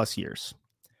 plus years.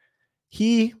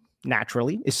 He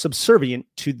naturally is subservient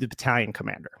to the battalion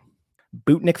commander.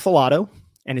 Boot Nick Filato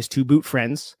and his 2 boot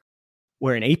friends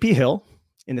were in AP Hill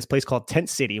in this place called Tent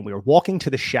City, and we were walking to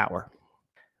the shower.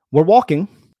 We're walking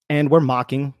and we're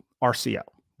mocking our CO.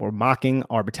 We're mocking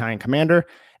our battalion commander,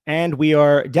 and we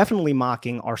are definitely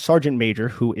mocking our sergeant major,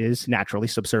 who is naturally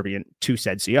subservient to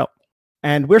said CO.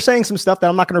 And we're saying some stuff that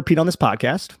I'm not going to repeat on this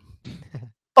podcast,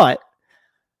 but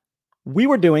we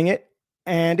were doing it,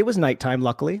 and it was nighttime,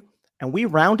 luckily, and we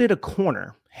rounded a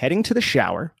corner heading to the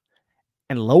shower,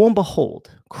 and lo and behold,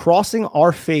 crossing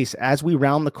our face as we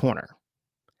round the corner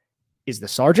is the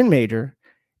sergeant major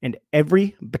and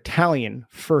every battalion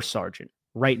first sergeant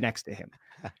right next to him.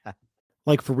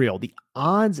 Like, for real, the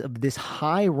odds of this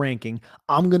high-ranking,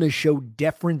 I'm going to show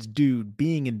deference dude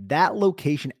being in that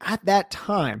location at that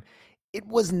time, it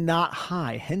was not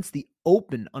high, hence the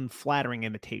open, unflattering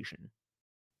imitation.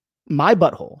 My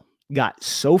butthole got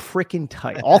so freaking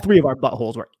tight. All 3 of our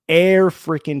buttholes were air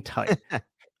freaking tight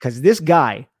because this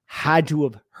guy had to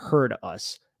have heard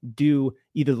us do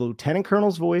either the lieutenant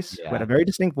colonel's voice, who had a very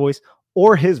distinct voice,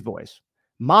 or his voice,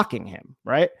 mocking him,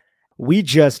 right? We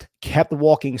just kept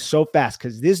walking so fast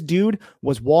because this dude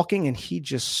was walking and he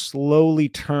just slowly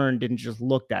turned and just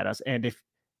looked at us. And if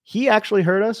he actually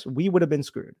heard us, we would have been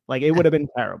screwed. Like, it would have been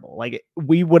terrible. Like,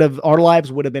 our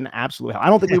lives would have been absolute hell. I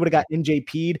don't think we would have got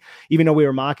NJP'd, even though we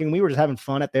were mocking. We were just having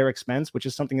fun at their expense, which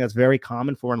is something that's very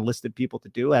common for enlisted people to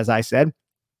do. As I said,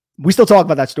 we still talk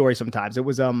about that story sometimes. It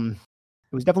was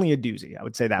definitely a doozy. I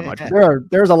would say that much.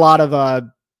 There's a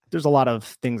lot of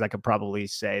things I could probably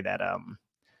say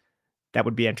that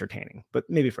would be entertaining, but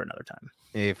maybe for another time.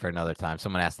 Maybe for another time.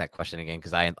 Someone asked that question again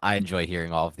because I enjoy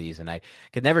hearing all of these, and I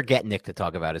could never get Nick to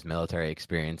talk about his military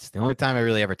experience. The only time I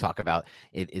really ever talk about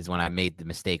it is when I made the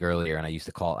mistake earlier, and I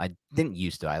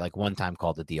one time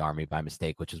called it the Army by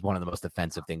mistake, which is one of the most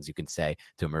offensive things you can say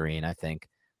to a Marine, I think.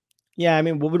 Yeah, I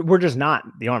mean, we're just not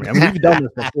the Army. I mean, we've done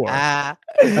this before.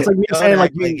 That's like me saying,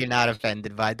 like, you're not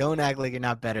offended by. Don't act like you're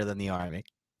not better than the Army.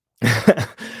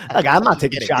 Like, I'm not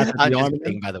taking shots at I'm the just Army.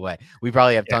 kidding, by the way. We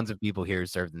probably have tons of people here who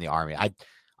served in the Army. I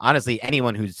honestly,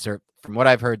 anyone who's served, from what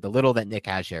I've heard, the little that Nick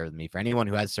has shared with me, for anyone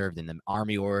who has served in the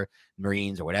Army or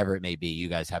Marines or whatever it may be, you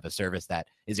guys have a service that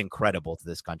is incredible to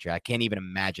this country. I can't even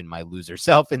imagine my loser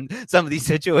self in some of these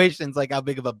situations, like how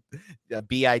big of a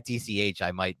bitch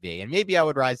I might be. And maybe I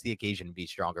would rise to the occasion and be a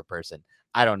stronger person.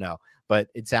 I don't know, but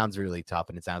it sounds really tough,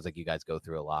 and it sounds like you guys go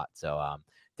through a lot. So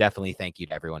definitely thank you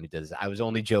to everyone who does. I was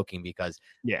only joking because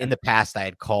in the past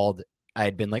I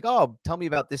had been like, oh, tell me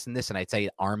about this and this. And I'd say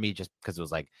Army just because it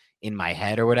was like in my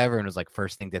head or whatever. And it was like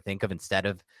first thing to think of instead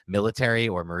of military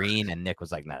or Marine. And Nick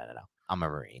was like, no, I'm a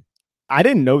Marine. I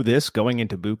didn't know this going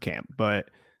into boot camp, but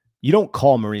you don't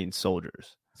call Marines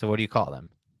soldiers. So what do you call them?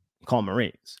 You call them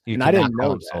Marines. And I didn't call know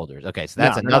them that. soldiers. Okay, so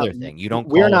that's another thing. You don't.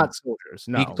 We're not soldiers.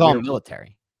 No, you can call them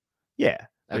military. Yeah.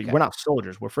 Okay. We're not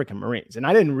soldiers. We're freaking Marines. And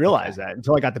I didn't realize that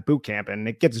until I got to boot camp, and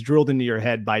it gets drilled into your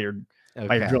head by your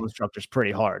drill instructors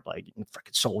pretty hard. Like,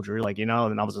 freaking soldier, like, and I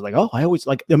was just like, oh, I always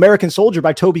like American Soldier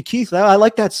by Toby Keith. I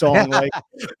like that song. Like,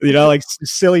 like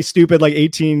silly, stupid, like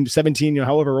 18, 17,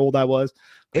 however old I was.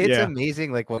 It's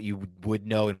amazing, like what you would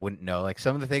know and wouldn't know. Like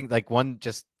some of the things, like one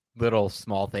just little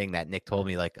small thing that Nick told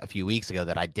me like a few weeks ago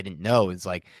that I didn't know is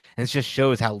like, and it just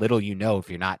shows how little you know if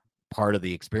you're not part of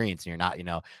the experience and you're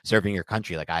not, serving your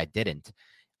country. Like I didn't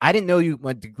know you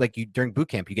went to, like, you during boot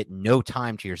camp, you get no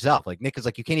time to yourself. Like Nick is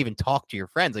like, you can't even talk to your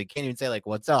friends. Like you can't even say like,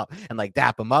 what's up and like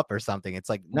dap them up or something. It's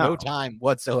like no time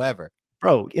whatsoever.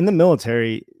 Bro, in the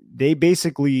military, they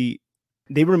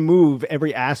remove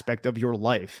every aspect of your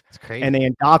life. It's crazy. And they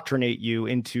indoctrinate you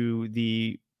into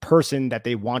the person that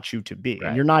they want you to be. Right.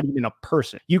 And you're not even a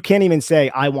person. You can't even say,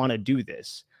 I want to do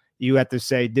this. You have to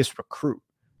say this recruit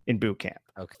in boot camp.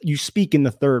 Okay. You speak in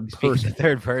the third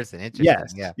person. Interesting.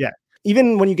 Yes. Yeah.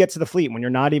 Even when you get to the fleet, when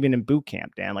you're not even in boot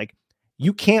camp, Dan, like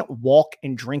you can't walk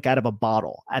and drink out of a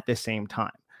bottle at the same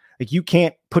time. Like you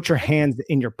can't put your hands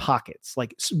in your pockets,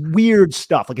 like weird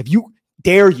stuff. Like if you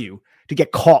dare you to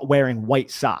get caught wearing white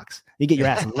socks, you get your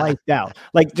ass lifed out.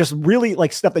 Like just really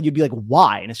like stuff that you'd be like,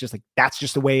 why? And it's just like, that's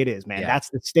just the way it is, man. Yeah. That's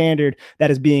the standard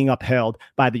that is being upheld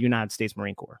by the United States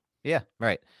Marine Corps. Yeah,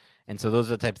 right. And so those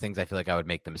are the type of things I feel like I would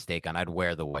make the mistake on. I'd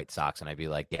wear the white socks and I'd be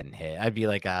like getting hit. I'd be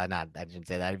like, I shouldn't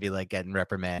say that. I'd be like getting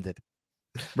reprimanded.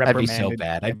 I'd be so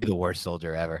bad. I'd be the worst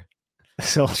soldier ever.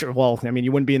 Soldier. Well, I mean,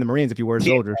 you wouldn't be in the Marines if you were a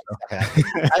soldier. So.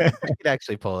 I could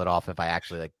actually pull it off if I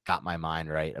actually like got my mind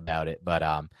right about it. But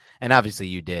and obviously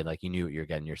you did, like you knew what you're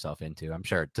getting yourself into, I'm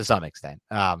sure, to some extent.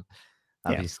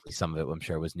 Obviously some of it I'm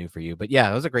sure was new for you, but yeah,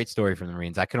 it was a great story from the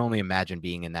Marines. I can only imagine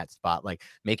being in that spot, like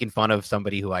making fun of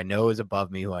somebody who I know is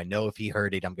above me, who I know if he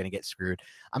heard it, I'm going to get screwed.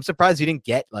 I'm surprised you didn't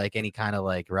get like any kind of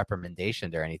like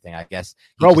reprimandation or anything. I guess.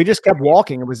 Bro, we just kept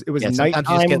walking. It was nighttime. Sometimes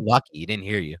you just get lucky. He didn't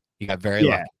hear you. You got very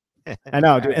lucky. I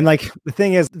know, dude. And like the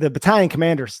thing is, the battalion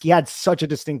commander, he had such a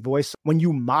distinct voice. When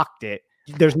you mocked it,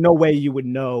 there's no way you would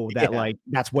know that like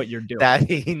that's what you're doing. That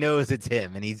he knows it's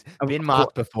him, and he's been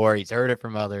mocked before. He's heard it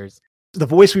from others. The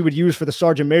voice we would use for the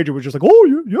sergeant major was just like,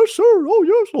 "Oh, yes, sir. Oh,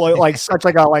 yes." Like such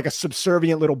like a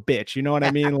subservient little bitch. You know what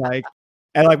I mean? Like,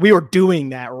 and like we were doing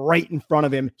that right in front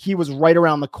of him. He was right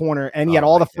around the corner, and he had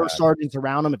all the first sergeants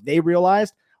around him. If they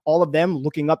realized, all of them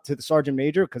looking up to the sergeant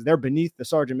major because they're beneath the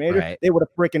sergeant major, they would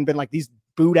have freaking been like, these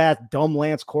boot ass dumb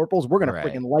lance corporals. We're gonna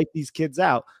freaking light these kids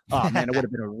out. Oh man, it would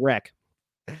have been a wreck.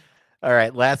 All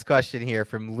right, last question here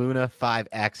from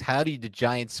Luna5X. How do the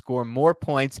Giants score more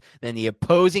points than the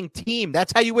opposing team?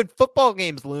 That's how you win football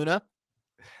games, Luna.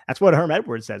 That's what Herm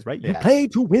Edwards says, right? You play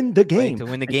to win the game. Play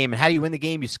to win the game. And how do you win the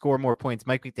game? You score more points.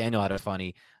 Mike McDaniel had a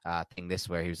funny thing this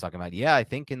where he was talking about, I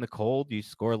think in the cold you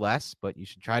score less, but you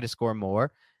should try to score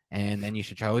more. And then you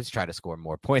should always try to score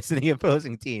more points than the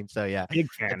opposing team. So, yeah,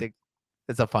 big fan. I think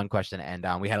it's a fun question to end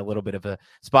on. We had a little bit of a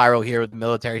spiral here with the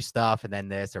military stuff and then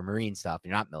this or Marine stuff.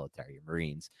 You're not military, you're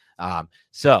Marines.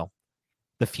 So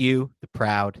the few, the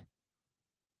proud.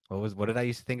 What did I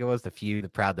used to think it was? The few, the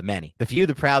proud, the many. The few,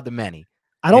 the proud, the many.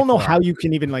 I don't know how you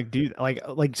can even like do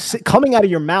that. Like coming out of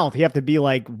your mouth, you have to be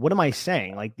like, what am I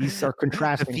saying? Like these are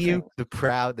contrasting. The few, the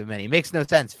proud, the many. It makes no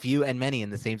sense. Few and many in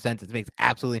the same sentence. It makes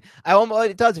absolutely.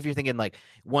 It does if you're thinking like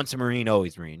once a Marine,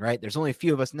 always Marine, right? There's only a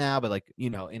few of us now, but like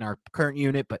in our current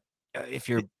unit. But if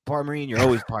you're part Marine, you're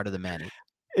always part of the many.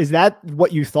 Is that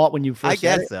what you thought when you first? I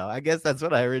guess so. I guess that's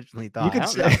what I originally thought. You could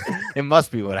say it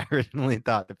must be what I originally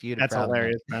thought. The few, the that's proud,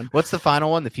 hilarious, man. What's the final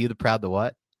one? The few, the proud, the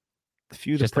what? The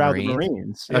few, the proud, the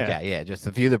Marines. Yeah. Okay, yeah, just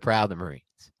the few, the proud, the Marines.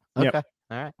 Okay, yep.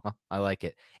 All right. Well, I like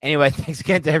it. Anyway, thanks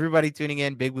again to everybody tuning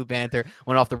in. Big Blue Panther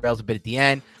went off the rails a bit at the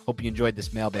end. Hope you enjoyed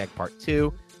this mailbag part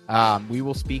 2. We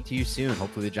will speak to you soon.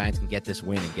 Hopefully the Giants can get this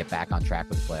win and get back on track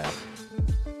with the playoffs.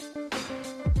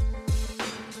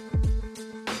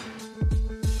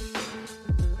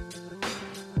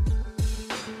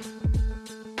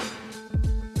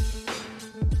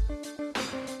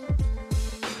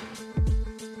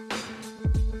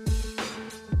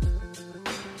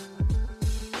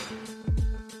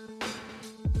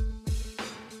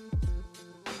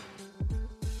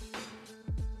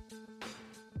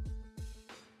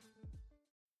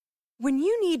 When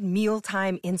you need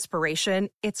mealtime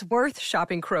inspiration, it's worth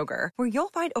shopping Kroger, where you'll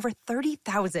find over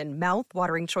 30,000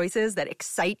 mouth-watering choices that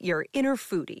excite your inner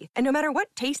foodie. And no matter what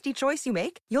tasty choice you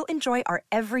make, you'll enjoy our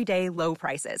everyday low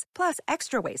prices, plus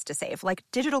extra ways to save, like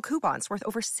digital coupons worth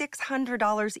over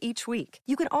 $600 each week.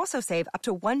 You can also save up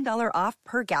to $1 off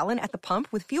per gallon at the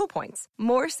pump with fuel points.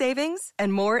 More savings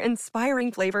and more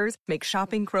inspiring flavors make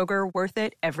shopping Kroger worth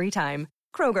it every time.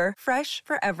 Kroger, fresh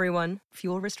for everyone.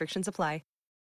 Fuel restrictions apply.